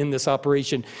were in this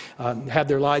operation had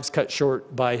their lives cut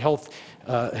short by health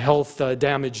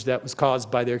damage that was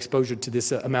caused by their exposure to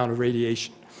this amount of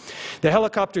radiation. The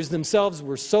helicopters themselves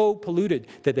were so polluted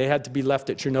that they had to be left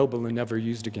at Chernobyl and never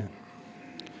used again.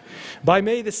 By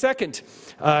May the 2nd,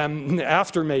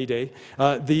 after May Day,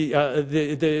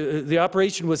 the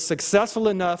operation was successful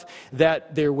enough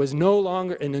that there was no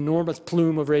longer an enormous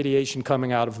plume of radiation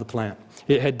coming out of the plant.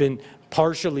 It had been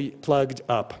partially plugged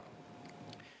up.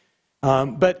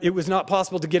 But it was not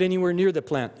possible to get anywhere near the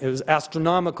plant. It was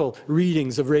astronomical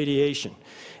readings of radiation.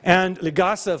 And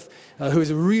Legasov, who is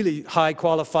a really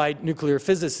high-qualified nuclear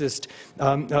physicist,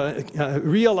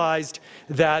 realized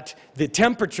that the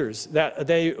temperatures that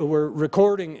they were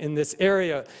recording in this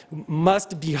area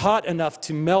must be hot enough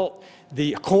to melt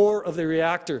the core of the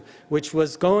reactor, which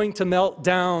was going to melt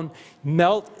down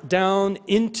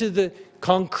into the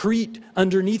concrete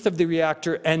underneath of the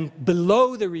reactor and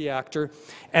below the reactor,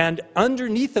 and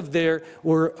underneath of there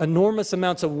were enormous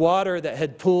amounts of water that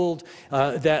had pooled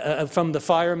from the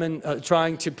firemen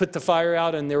trying to put the fire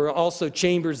out, and there were also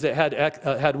chambers that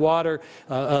had water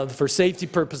for safety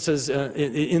purposes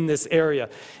in this area.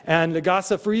 And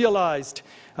Legasov realized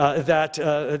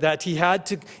that he had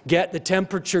to get the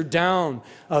temperature down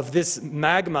of this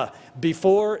magma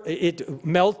before it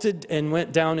melted and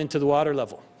went down into the water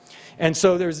level. And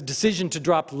so there's a decision to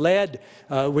drop lead,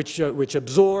 which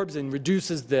absorbs and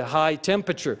reduces the high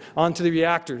temperature onto the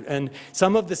reactor. And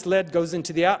some of this lead goes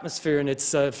into the atmosphere, and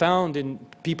it's found in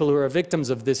people who are victims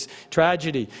of this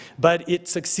tragedy. But it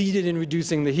succeeded in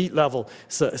reducing the heat level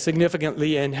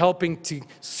significantly and helping to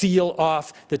seal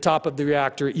off the top of the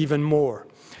reactor even more.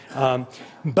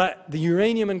 But the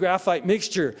uranium and graphite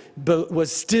mixture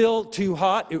was still too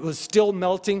hot. It was still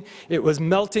melting. It was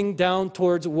melting down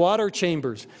towards water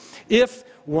chambers. If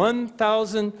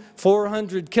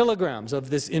 1,400 kilograms of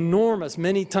this enormous,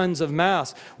 many tons of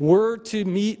mass were to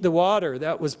meet the water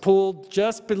that was pooled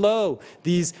just below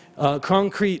these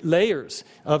concrete layers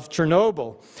of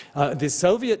Chernobyl, the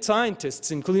Soviet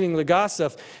scientists, including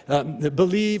Legasov,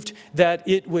 believed that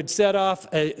it would set off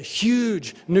a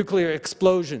huge nuclear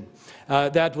explosion.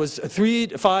 That was 3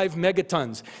 to 5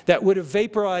 megatons that would have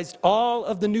vaporized all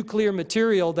of the nuclear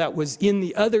material that was in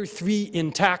the other 3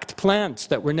 intact plants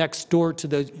that were next door to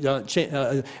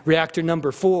the reactor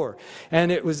number 4. And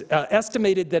it was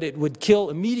estimated that it would kill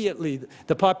immediately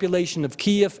the population of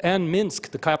Kiev and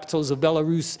Minsk, the capitals of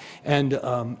Belarus and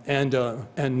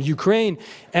Ukraine,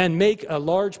 and make a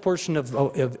large portion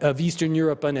of Eastern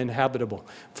Europe uninhabitable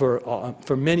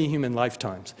for many human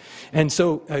lifetimes. And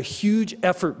so a huge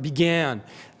effort began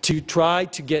to try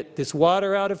to get this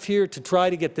water out of here, to try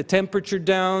to get the temperature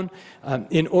down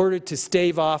in order to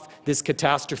stave off this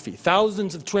catastrophe.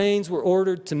 Thousands of trains were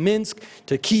ordered to Minsk,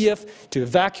 to Kiev, to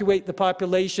evacuate the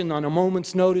population on a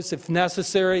moment's notice if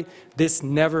necessary. This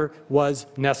never was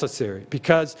necessary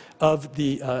because of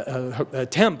the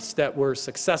attempts that were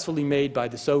successfully made by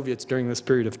the Soviets during this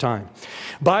period of time.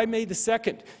 By May the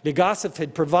 2nd, Legasov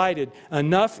had provided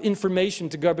enough information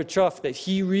to Gorbachev that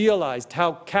he realized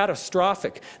how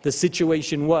catastrophic the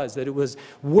situation was, that it was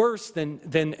worse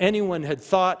than anyone had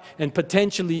thought, and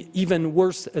potentially even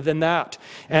worse than that.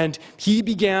 And he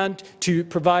began to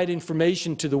provide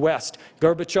information to the West.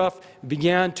 Gorbachev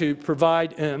began to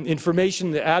provide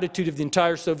information. The attitude of the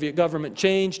entire Soviet government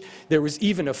changed. There was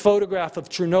even a photograph of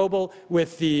Chernobyl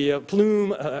with the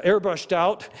plume airbrushed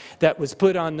out that was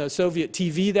put on the Soviet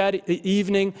TV that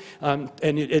evening, and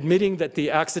admitting that the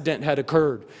accident had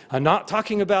occurred. I'm not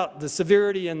talking about the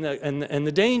severity and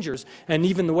the dangers, and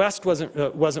even the West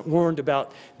wasn't warned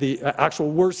about the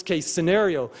actual worst-case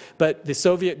scenario, but the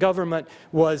Soviet government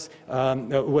was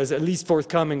at least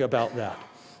forthcoming about that.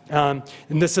 And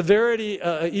the severity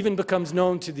even becomes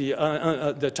known to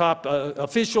the top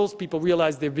officials. People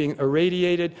realize they're being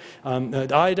irradiated.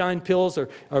 Iodine pills are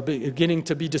beginning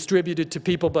to be distributed to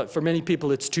people, but for many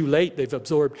people it's too late. They've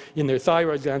absorbed in their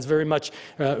thyroid glands very much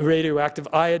radioactive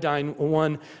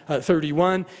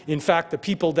iodine-131. In fact, the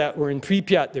people that were in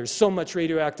Pripyat, there's so much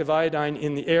radioactive iodine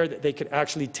in the air that they could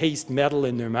actually taste metal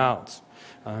in their mouths.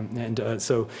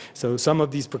 So some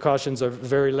of these precautions are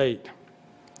very late.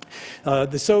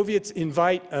 The Soviets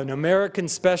invite an American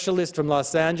specialist from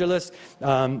Los Angeles,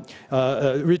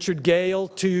 Richard Gale,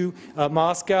 to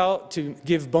Moscow to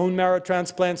give bone marrow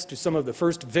transplants to some of the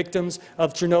first victims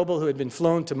of Chernobyl who had been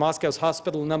flown to Moscow's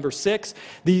hospital number 6.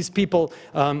 These people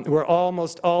were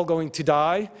almost all going to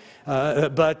die.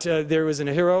 But there was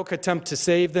a heroic attempt to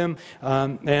save them,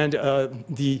 and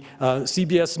the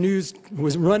CBS News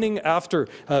was running after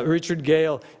Richard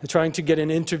Gale, trying to get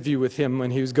an interview with him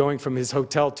when he was going from his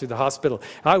hotel to the hospital.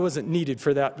 I wasn't needed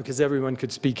for that because everyone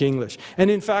could speak English. And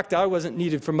in fact, I wasn't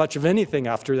needed for much of anything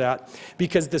after that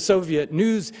because the Soviet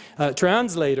news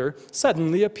translator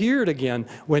suddenly appeared again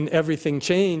when everything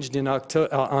changed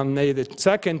on May the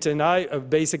 2nd, and I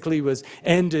basically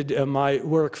ended my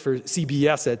work for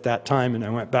CBS at that time, and I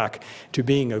went back to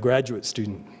being a graduate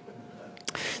student.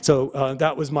 So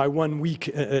that was my 1 week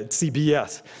at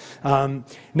CBS.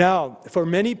 Now, for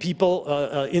many people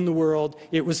in the world,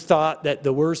 it was thought that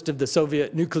the worst of the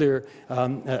Soviet nuclear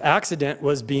accident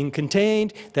was being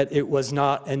contained, that it was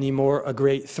not anymore a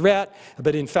great threat.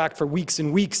 But in fact, for weeks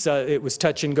and weeks, it was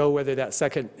touch and go whether that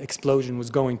second explosion was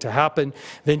going to happen.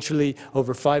 Eventually,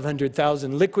 over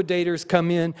 500,000 liquidators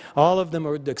come in. All of them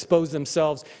would expose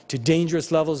themselves to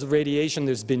dangerous levels of radiation.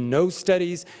 There's been no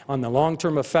studies on the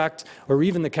long-term effect or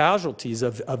even the casualties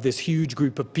of this huge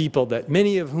group of people, that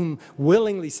many of whom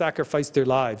willingly sacrificed their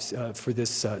lives for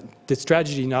this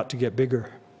tragedy not to get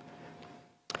bigger.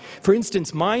 For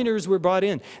instance, miners were brought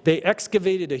in. They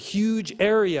excavated a huge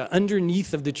area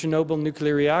underneath of the Chernobyl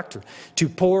nuclear reactor to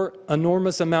pour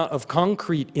enormous amount of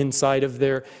concrete inside of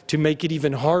there to make it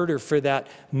even harder for that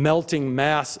melting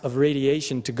mass of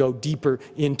radiation to go deeper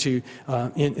into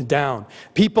down.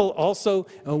 People also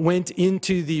went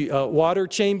into the water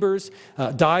chambers,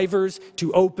 divers,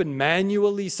 to open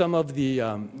manually some of the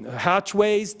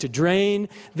hatchways to drain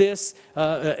this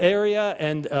area,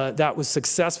 and that was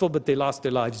successful, but they lost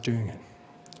their lives doing it.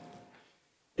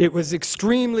 It was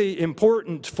extremely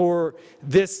important for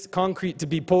this concrete to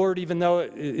be poured, even though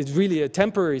it's really a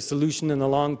temporary solution in the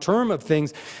long term of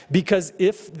things, because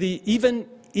if the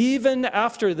even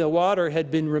after the water had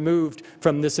been removed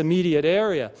from this immediate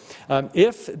area,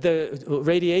 if the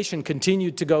radiation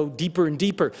continued to go deeper and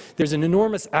deeper, there's an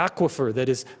enormous aquifer that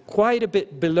is quite a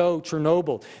bit below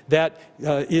Chernobyl that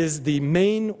is the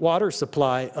main water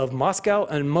supply of Moscow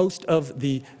and most of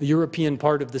the European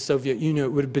part of the Soviet Union. It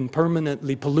would have been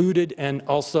permanently polluted, and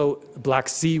also Black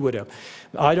Sea would have.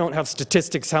 I don't have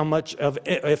statistics how much of,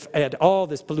 if at all,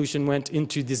 this pollution went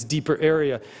into this deeper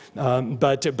area,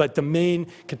 but the main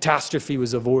catastrophe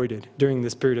was avoided during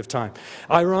this period of time.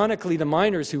 Ironically, the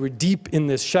miners who were deep in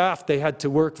this shaft, they had to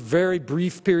work very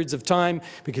brief periods of time,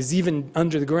 because even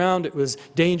under the ground it was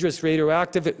dangerous,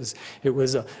 radioactive. It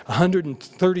was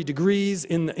 130 degrees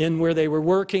in where they were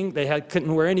working. They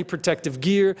couldn't wear any protective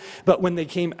gear. But when they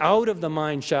came out of the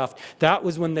mine shaft, that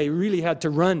was when they really had to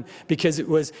run, because it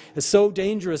was so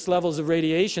dangerous levels of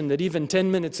radiation that even 10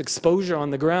 minutes exposure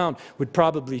on the ground would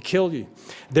probably kill you.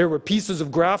 There were pieces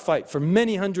of graphite for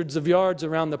many hundreds of yards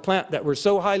around the plant that were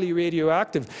so highly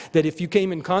radioactive that if you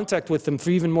came in contact with them for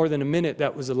even more than a minute,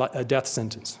 that was a death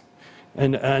sentence.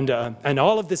 And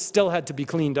all of this still had to be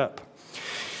cleaned up.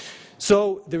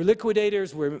 So the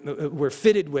liquidators were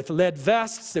fitted with lead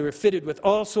vests, they were fitted with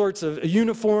all sorts of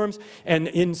uniforms, and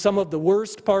in some of the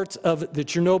worst parts of the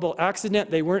Chernobyl accident,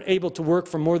 they weren't able to work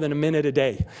for more than a minute a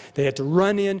day. They had to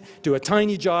run in, do a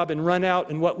tiny job, and run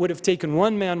out, and what would have taken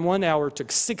one man 1 hour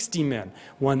took 60 men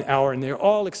 1 hour, and they're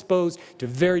all exposed to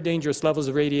very dangerous levels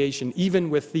of radiation, even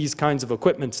with these kinds of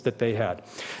equipments that they had.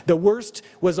 The worst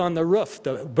was on the roof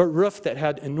that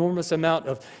had enormous amount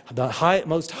of the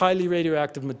most highly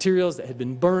radioactive materials that had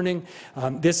been burning.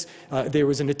 There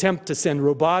was an attempt to send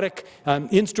robotic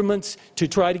instruments to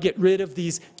try to get rid of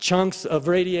these chunks of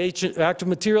radioactive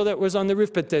material that was on the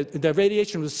roof, but the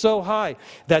radiation was so high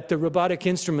that the robotic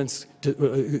instruments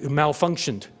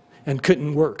malfunctioned and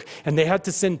couldn't work. And they had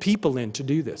to send people in to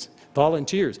do this,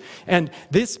 volunteers. And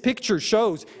this picture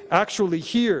shows, actually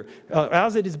here,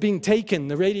 as it is being taken,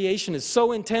 the radiation is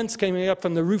so intense coming up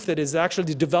from the roof that it is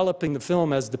actually developing the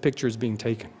film as the picture is being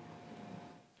taken.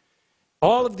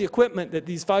 All of the equipment that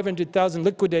these 500,000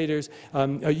 liquidators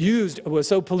used was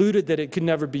so polluted that it could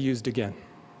never be used again.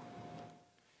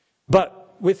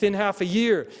 But within half a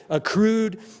year, a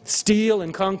crude steel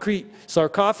and concrete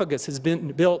sarcophagus has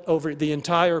been built over the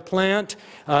entire plant.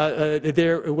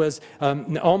 There was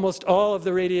almost all of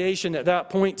the radiation at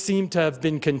that point seemed to have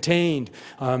been contained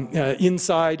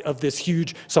inside of this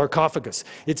huge sarcophagus.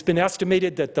 It's been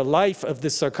estimated that the life of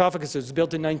this sarcophagus, that was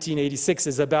built in 1986,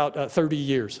 is about 30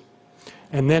 years.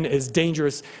 And then is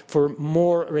dangerous for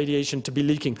more radiation to be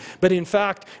leaking. But in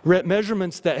fact,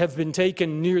 measurements that have been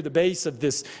taken near the base of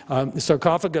this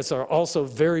sarcophagus are also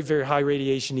very, very high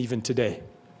radiation even today.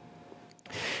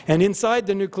 And inside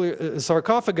the nuclear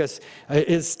sarcophagus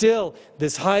is still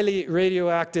this highly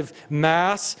radioactive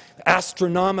mass,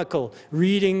 astronomical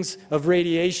readings of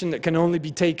radiation that can only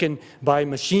be taken by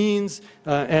machines.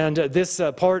 And this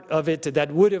part of it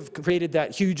that would have created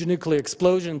that huge nuclear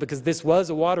explosion, because this was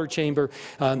a water chamber,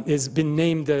 has been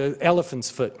named the elephant's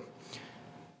foot.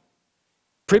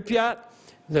 Pripyat,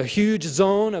 the huge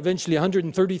zone, eventually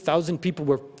 130,000 people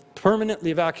were permanently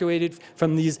evacuated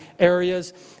from these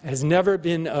areas, has never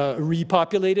been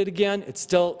repopulated again. It's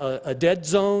still a dead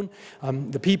zone.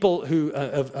 The people who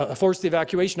forced the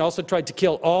evacuation also tried to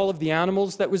kill all of the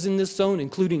animals that was in this zone,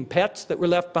 including pets that were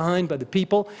left behind by the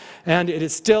people. And it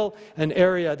is still an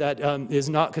area that is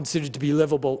not considered to be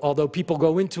livable, although people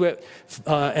go into it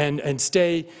and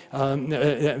stay,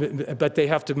 but they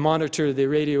have to monitor the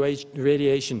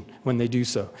radiation when they do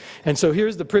so. And so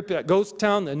here's the Pripyat ghost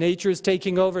town. The nature is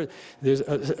taking over. There's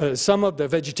some of the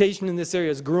vegetation in this area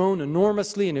has grown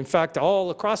enormously, and in fact all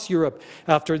across Europe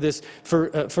after this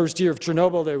first year of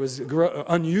Chernobyl there was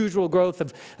unusual growth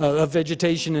of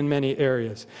vegetation in many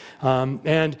areas.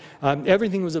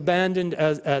 Everything was abandoned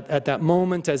at that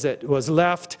moment as it was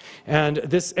left, and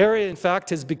this area in fact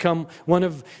has become one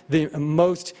of the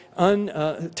most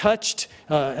untouched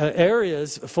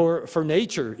areas for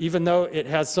nature, even though it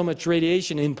has so much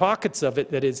radiation in pockets of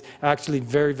it that is actually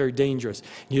very, very dangerous.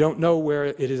 You don't know where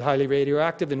it is highly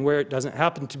radioactive and where it doesn't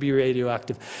happen to be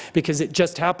radioactive, because it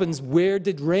just happens where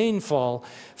did rain fall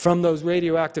from those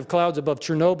radioactive clouds above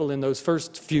Chernobyl in those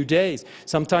first few days.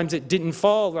 Sometimes it didn't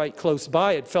fall right close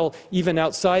by. It fell even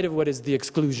outside of what is the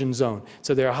exclusion zone.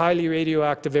 So there are highly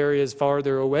radioactive areas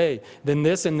farther away than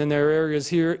this, and then there are areas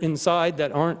here inside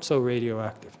that aren't so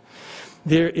radioactive.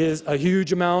 There is a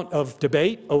huge amount of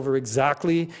debate over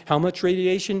exactly how much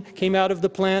radiation came out of the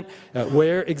plant,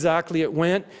 where exactly it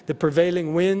went. The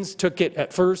prevailing winds took it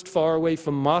at first far away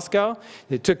from Moscow.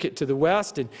 They took it to the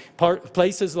west, and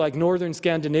places like northern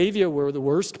Scandinavia were the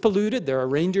worst polluted. There are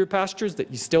reindeer pastures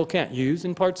that you still can't use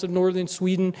in parts of northern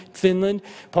Sweden, Finland,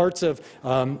 parts of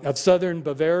southern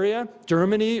Bavaria.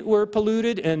 Germany were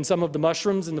polluted, and some of the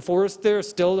mushrooms in the forest there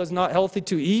still is not healthy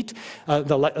to eat.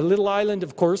 The little island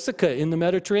of Corsica in the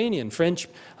Mediterranean, French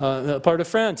part of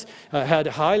France, had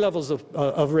high levels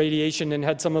of radiation and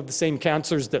had some of the same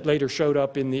cancers that later showed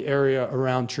up in the area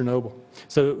around Chernobyl.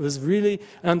 So it was really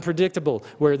unpredictable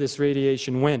where this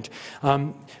radiation went.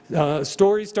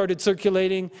 Stories started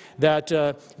circulating that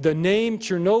the name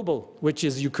Chernobyl, which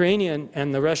is Ukrainian,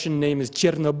 and the Russian name is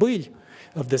Chernobyl,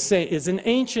 of the same, is an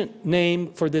ancient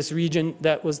name for this region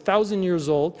that was 1,000 years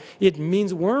old. It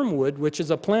means wormwood, which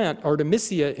is a plant,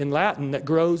 Artemisia in Latin, that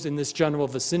grows in this general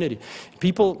vicinity.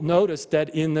 People noticed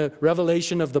that in the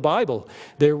revelation of the Bible,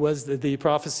 there was the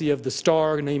prophecy of the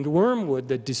star named Wormwood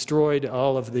that destroyed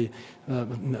all of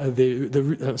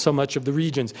so much of the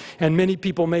regions. And many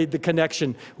people made the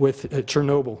connection with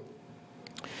Chernobyl.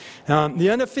 The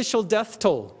unofficial death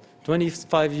toll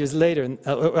 25 years later,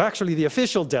 actually the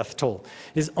official death toll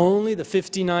is only the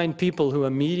 59 people who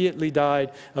immediately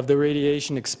died of the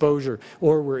radiation exposure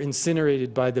or were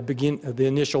incinerated by the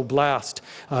initial blast.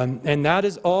 And that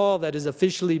is all that has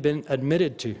officially been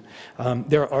admitted to.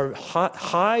 There are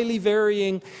highly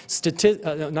varying,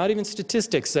 not even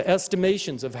statistics,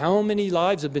 estimations of how many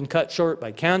lives have been cut short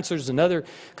by cancers and other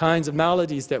kinds of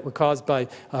maladies that were caused by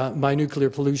nuclear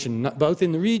pollution, both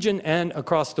in the region and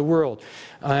across the world.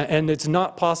 And it's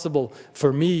not possible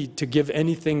for me to give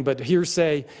anything but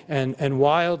hearsay and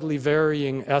wildly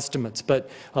varying estimates. But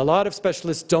a lot of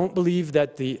specialists don't believe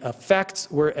that the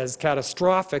effects were as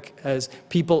catastrophic as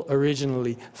people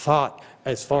originally thought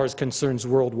as far as concerns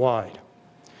worldwide.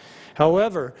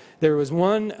 However, there was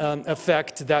one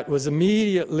effect that was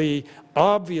immediately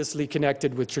obviously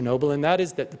connected with Chernobyl, and that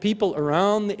is that the people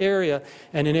around the area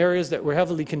and in areas that were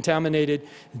heavily contaminated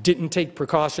didn't take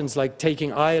precautions like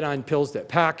taking iodine pills that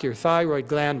pack your thyroid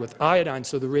gland with iodine,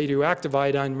 so the radioactive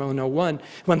iodine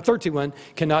 131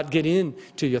 cannot get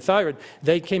into your thyroid.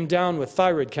 They came down with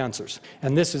thyroid cancers,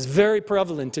 and this is very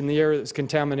prevalent in the area that's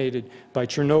contaminated by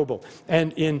Chernobyl.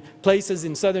 And in places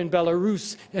in southern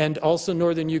Belarus and also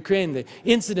northern Ukraine, the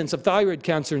incidence of thyroid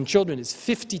cancer in children is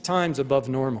 50 times above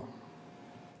normal.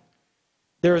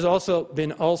 There has also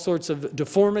been all sorts of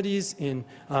deformities in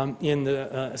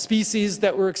the species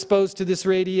that were exposed to this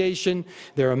radiation.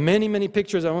 There are many, many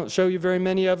pictures, I won't show you very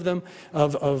many of them,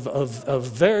 of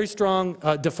very strong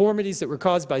deformities that were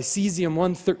caused by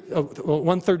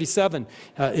cesium-137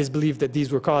 is believed that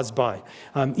these were caused by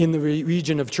in the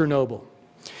region of Chernobyl.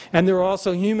 And there are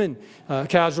also human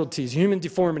casualties, human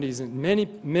deformities, and many,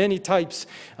 many types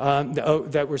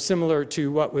that were similar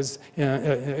to what was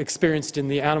experienced in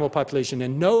the animal population.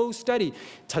 And no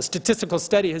statistical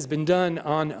study has been done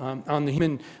on the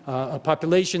human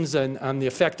populations and on the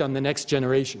effect on the next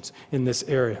generations in this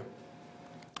area.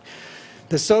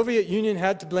 The Soviet Union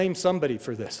had to blame somebody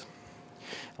for this.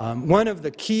 One of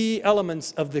the key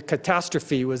elements of the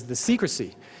catastrophe was the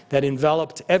secrecy that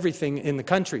enveloped everything in the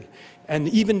country. And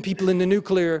even people in the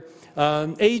nuclear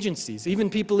agencies, even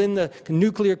people in the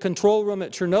nuclear control room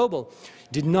at Chernobyl,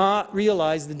 did not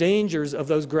realize the dangers of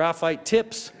those graphite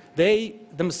tips. They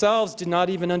themselves did not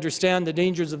even understand the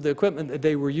dangers of the equipment that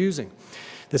they were using.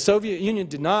 The Soviet Union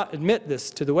did not admit this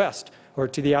to the West or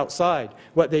to the outside.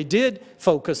 What they did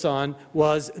focus on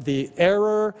was the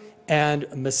error and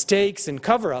mistakes and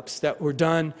cover-ups that were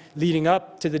done leading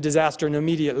up to the disaster and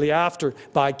immediately after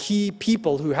by key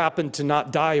people who happened to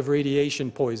not die of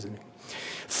radiation poisoning.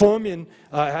 Fomin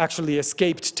actually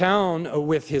escaped town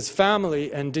with his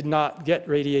family and did not get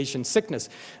radiation sickness.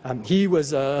 He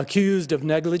was accused of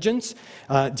negligence.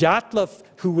 Dyatlov,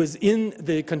 who was in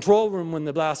the control room when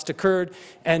the blast occurred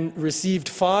and received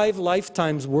 5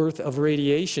 lifetimes worth of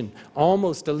radiation,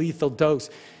 almost a lethal dose,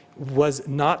 was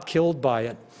not killed by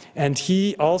it. And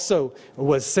he also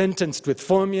was sentenced with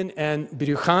Fomin and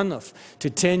Bryukhanov to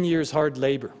 10 years hard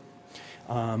labor.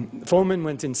 Fomin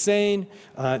went insane.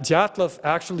 Dyatlov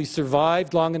actually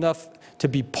survived long enough to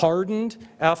be pardoned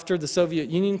after the Soviet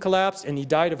Union collapsed, and he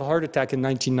died of a heart attack in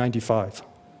 1995.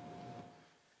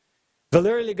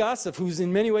 Valery Legasov, who's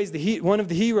in many ways one of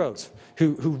the heroes,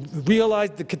 who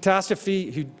realized the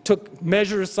catastrophe, who took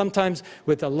measures sometimes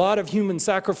with a lot of human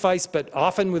sacrifice, but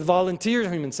often with volunteer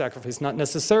human sacrifice, not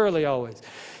necessarily always,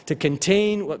 to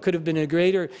contain what could have been a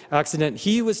greater accident.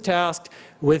 He was tasked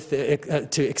with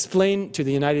to explain to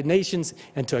the United Nations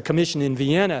and to a commission in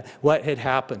Vienna what had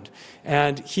happened.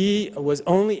 And he was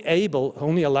only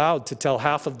allowed to tell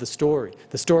half of the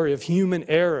story of human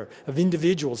error, of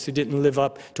individuals who didn't live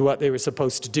up to what they were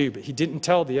supposed to do, but he didn't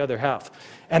tell the other half.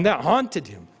 And that haunted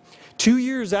him. 2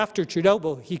 years after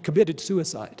Chernobyl, he committed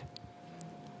suicide.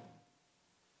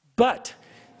 But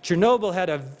Chernobyl had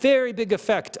a very big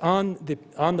effect on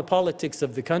the politics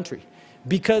of the country,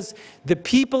 because the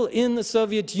people in the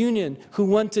Soviet Union who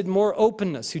wanted more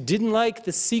openness, who didn't like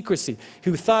the secrecy,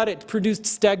 who thought it produced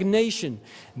stagnation,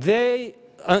 they,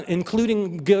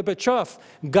 including Gorbachev,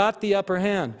 got the upper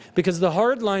hand because the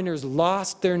hardliners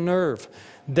lost their nerve.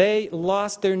 They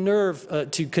lost their nerve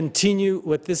to continue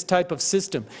with this type of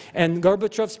system. And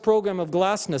Gorbachev's program of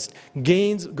glasnost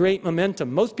gains great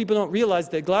momentum. Most people don't realize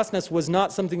that glasnost was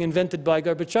not something invented by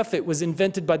Gorbachev. It was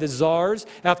invented by the czars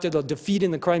after the defeat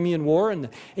in the Crimean War in the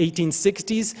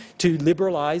 1860s to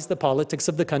liberalize the politics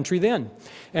of the country then.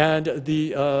 And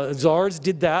the czars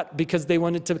did that because they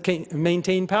wanted to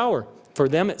maintain power. For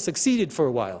them, it succeeded for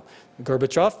a while.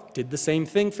 Gorbachev did the same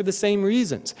thing for the same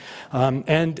reasons.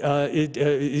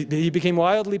 He became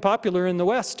wildly popular in the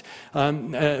West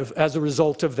as a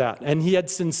result of that. And he had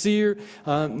sincere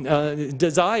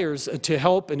desires to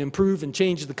help and improve and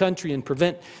change the country and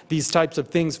prevent these types of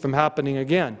things from happening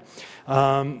again.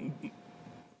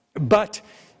 But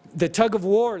the tug of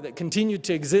war that continued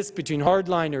to exist between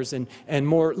hardliners and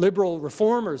more liberal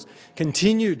reformers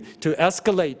continued to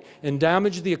escalate and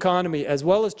damage the economy, as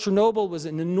well as Chernobyl was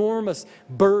an enormous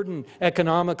burden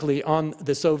economically on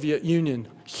the Soviet Union.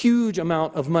 Huge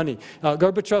amount of money.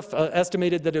 Gorbachev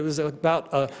estimated that it was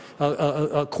about a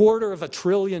 $250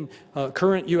 billion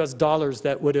current US dollars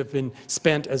that would have been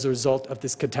spent as a result of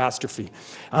this catastrophe.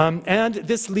 And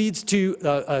this leads to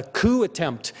a coup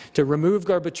attempt to remove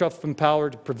Gorbachev from power,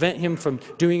 to prevent him from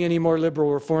doing any more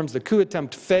liberal reforms. The coup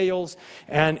attempt fails,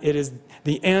 and it is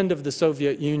the end of the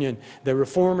Soviet Union. The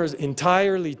reformers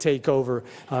entirely take over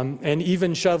and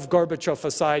even shove Gorbachev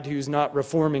aside, who's not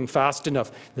reforming fast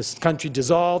enough. This country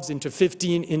dissolves into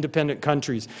 15 independent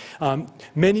countries.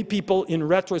 Many people, in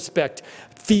retrospect,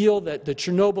 feel that the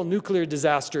Chernobyl nuclear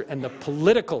disaster and the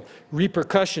political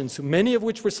repercussions, many of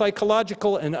which were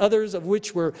psychological and others of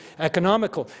which were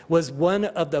economical, was one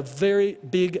of the very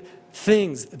big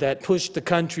things that pushed the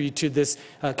country to this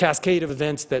cascade of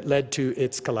events that led to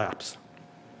its collapse.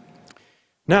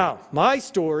 Now, my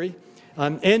story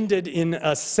ended in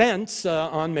a sense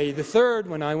on May the 3rd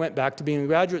when I went back to being a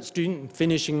graduate student,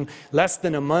 finishing less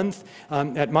than a month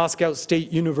at Moscow State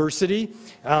University.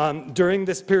 During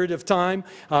this period of time,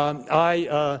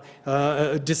 I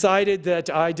decided that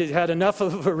I had enough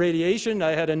of radiation,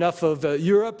 I had enough of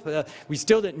Europe. We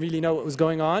still didn't really know what was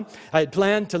going on. I had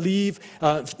planned to leave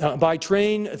by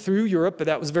train through Europe, but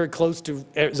that was very close to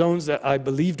zones that I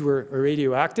believed were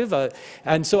radioactive.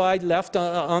 And so I left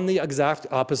on the exact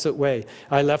opposite way.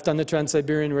 I left on the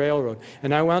Trans-Siberian Railroad,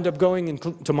 and I wound up going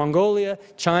to Mongolia,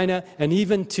 China, and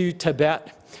even to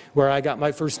Tibet, where I got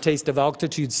my first taste of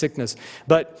altitude sickness.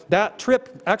 But that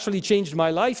trip actually changed my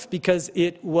life because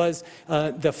it was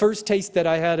the first taste that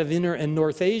I had of Inner and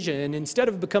North Asia, and instead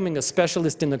of becoming a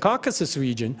specialist in the Caucasus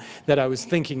region that I was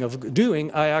thinking of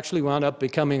doing, I actually wound up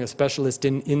becoming a specialist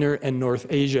in Inner and North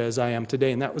Asia as I am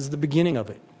today, and that was the beginning of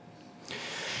it.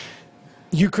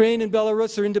 Ukraine and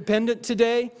Belarus are independent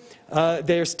today.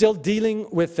 They are still dealing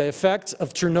with the effects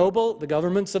of Chernobyl. The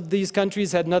governments of these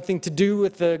countries had nothing to do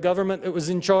with the government that was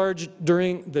in charge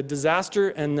during the disaster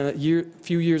and the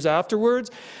few years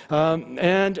afterwards.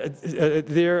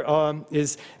 There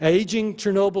is aging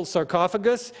Chernobyl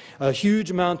sarcophagus, a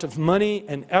huge amount of money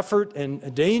and effort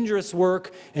and dangerous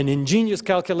work and ingenious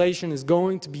calculation is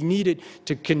going to be needed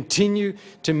to continue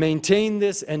to maintain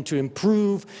this and to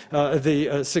improve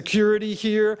the security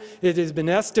here. It has been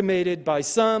estimated by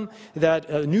some that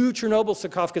a new Chernobyl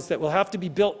sarcophagus that will have to be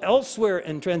built elsewhere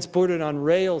and transported on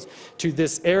rails to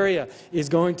this area is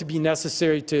going to be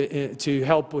necessary to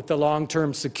help with the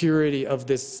long-term security of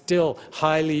this still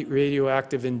highly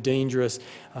radioactive and dangerous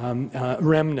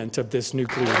remnant of this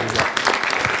nuclear disaster.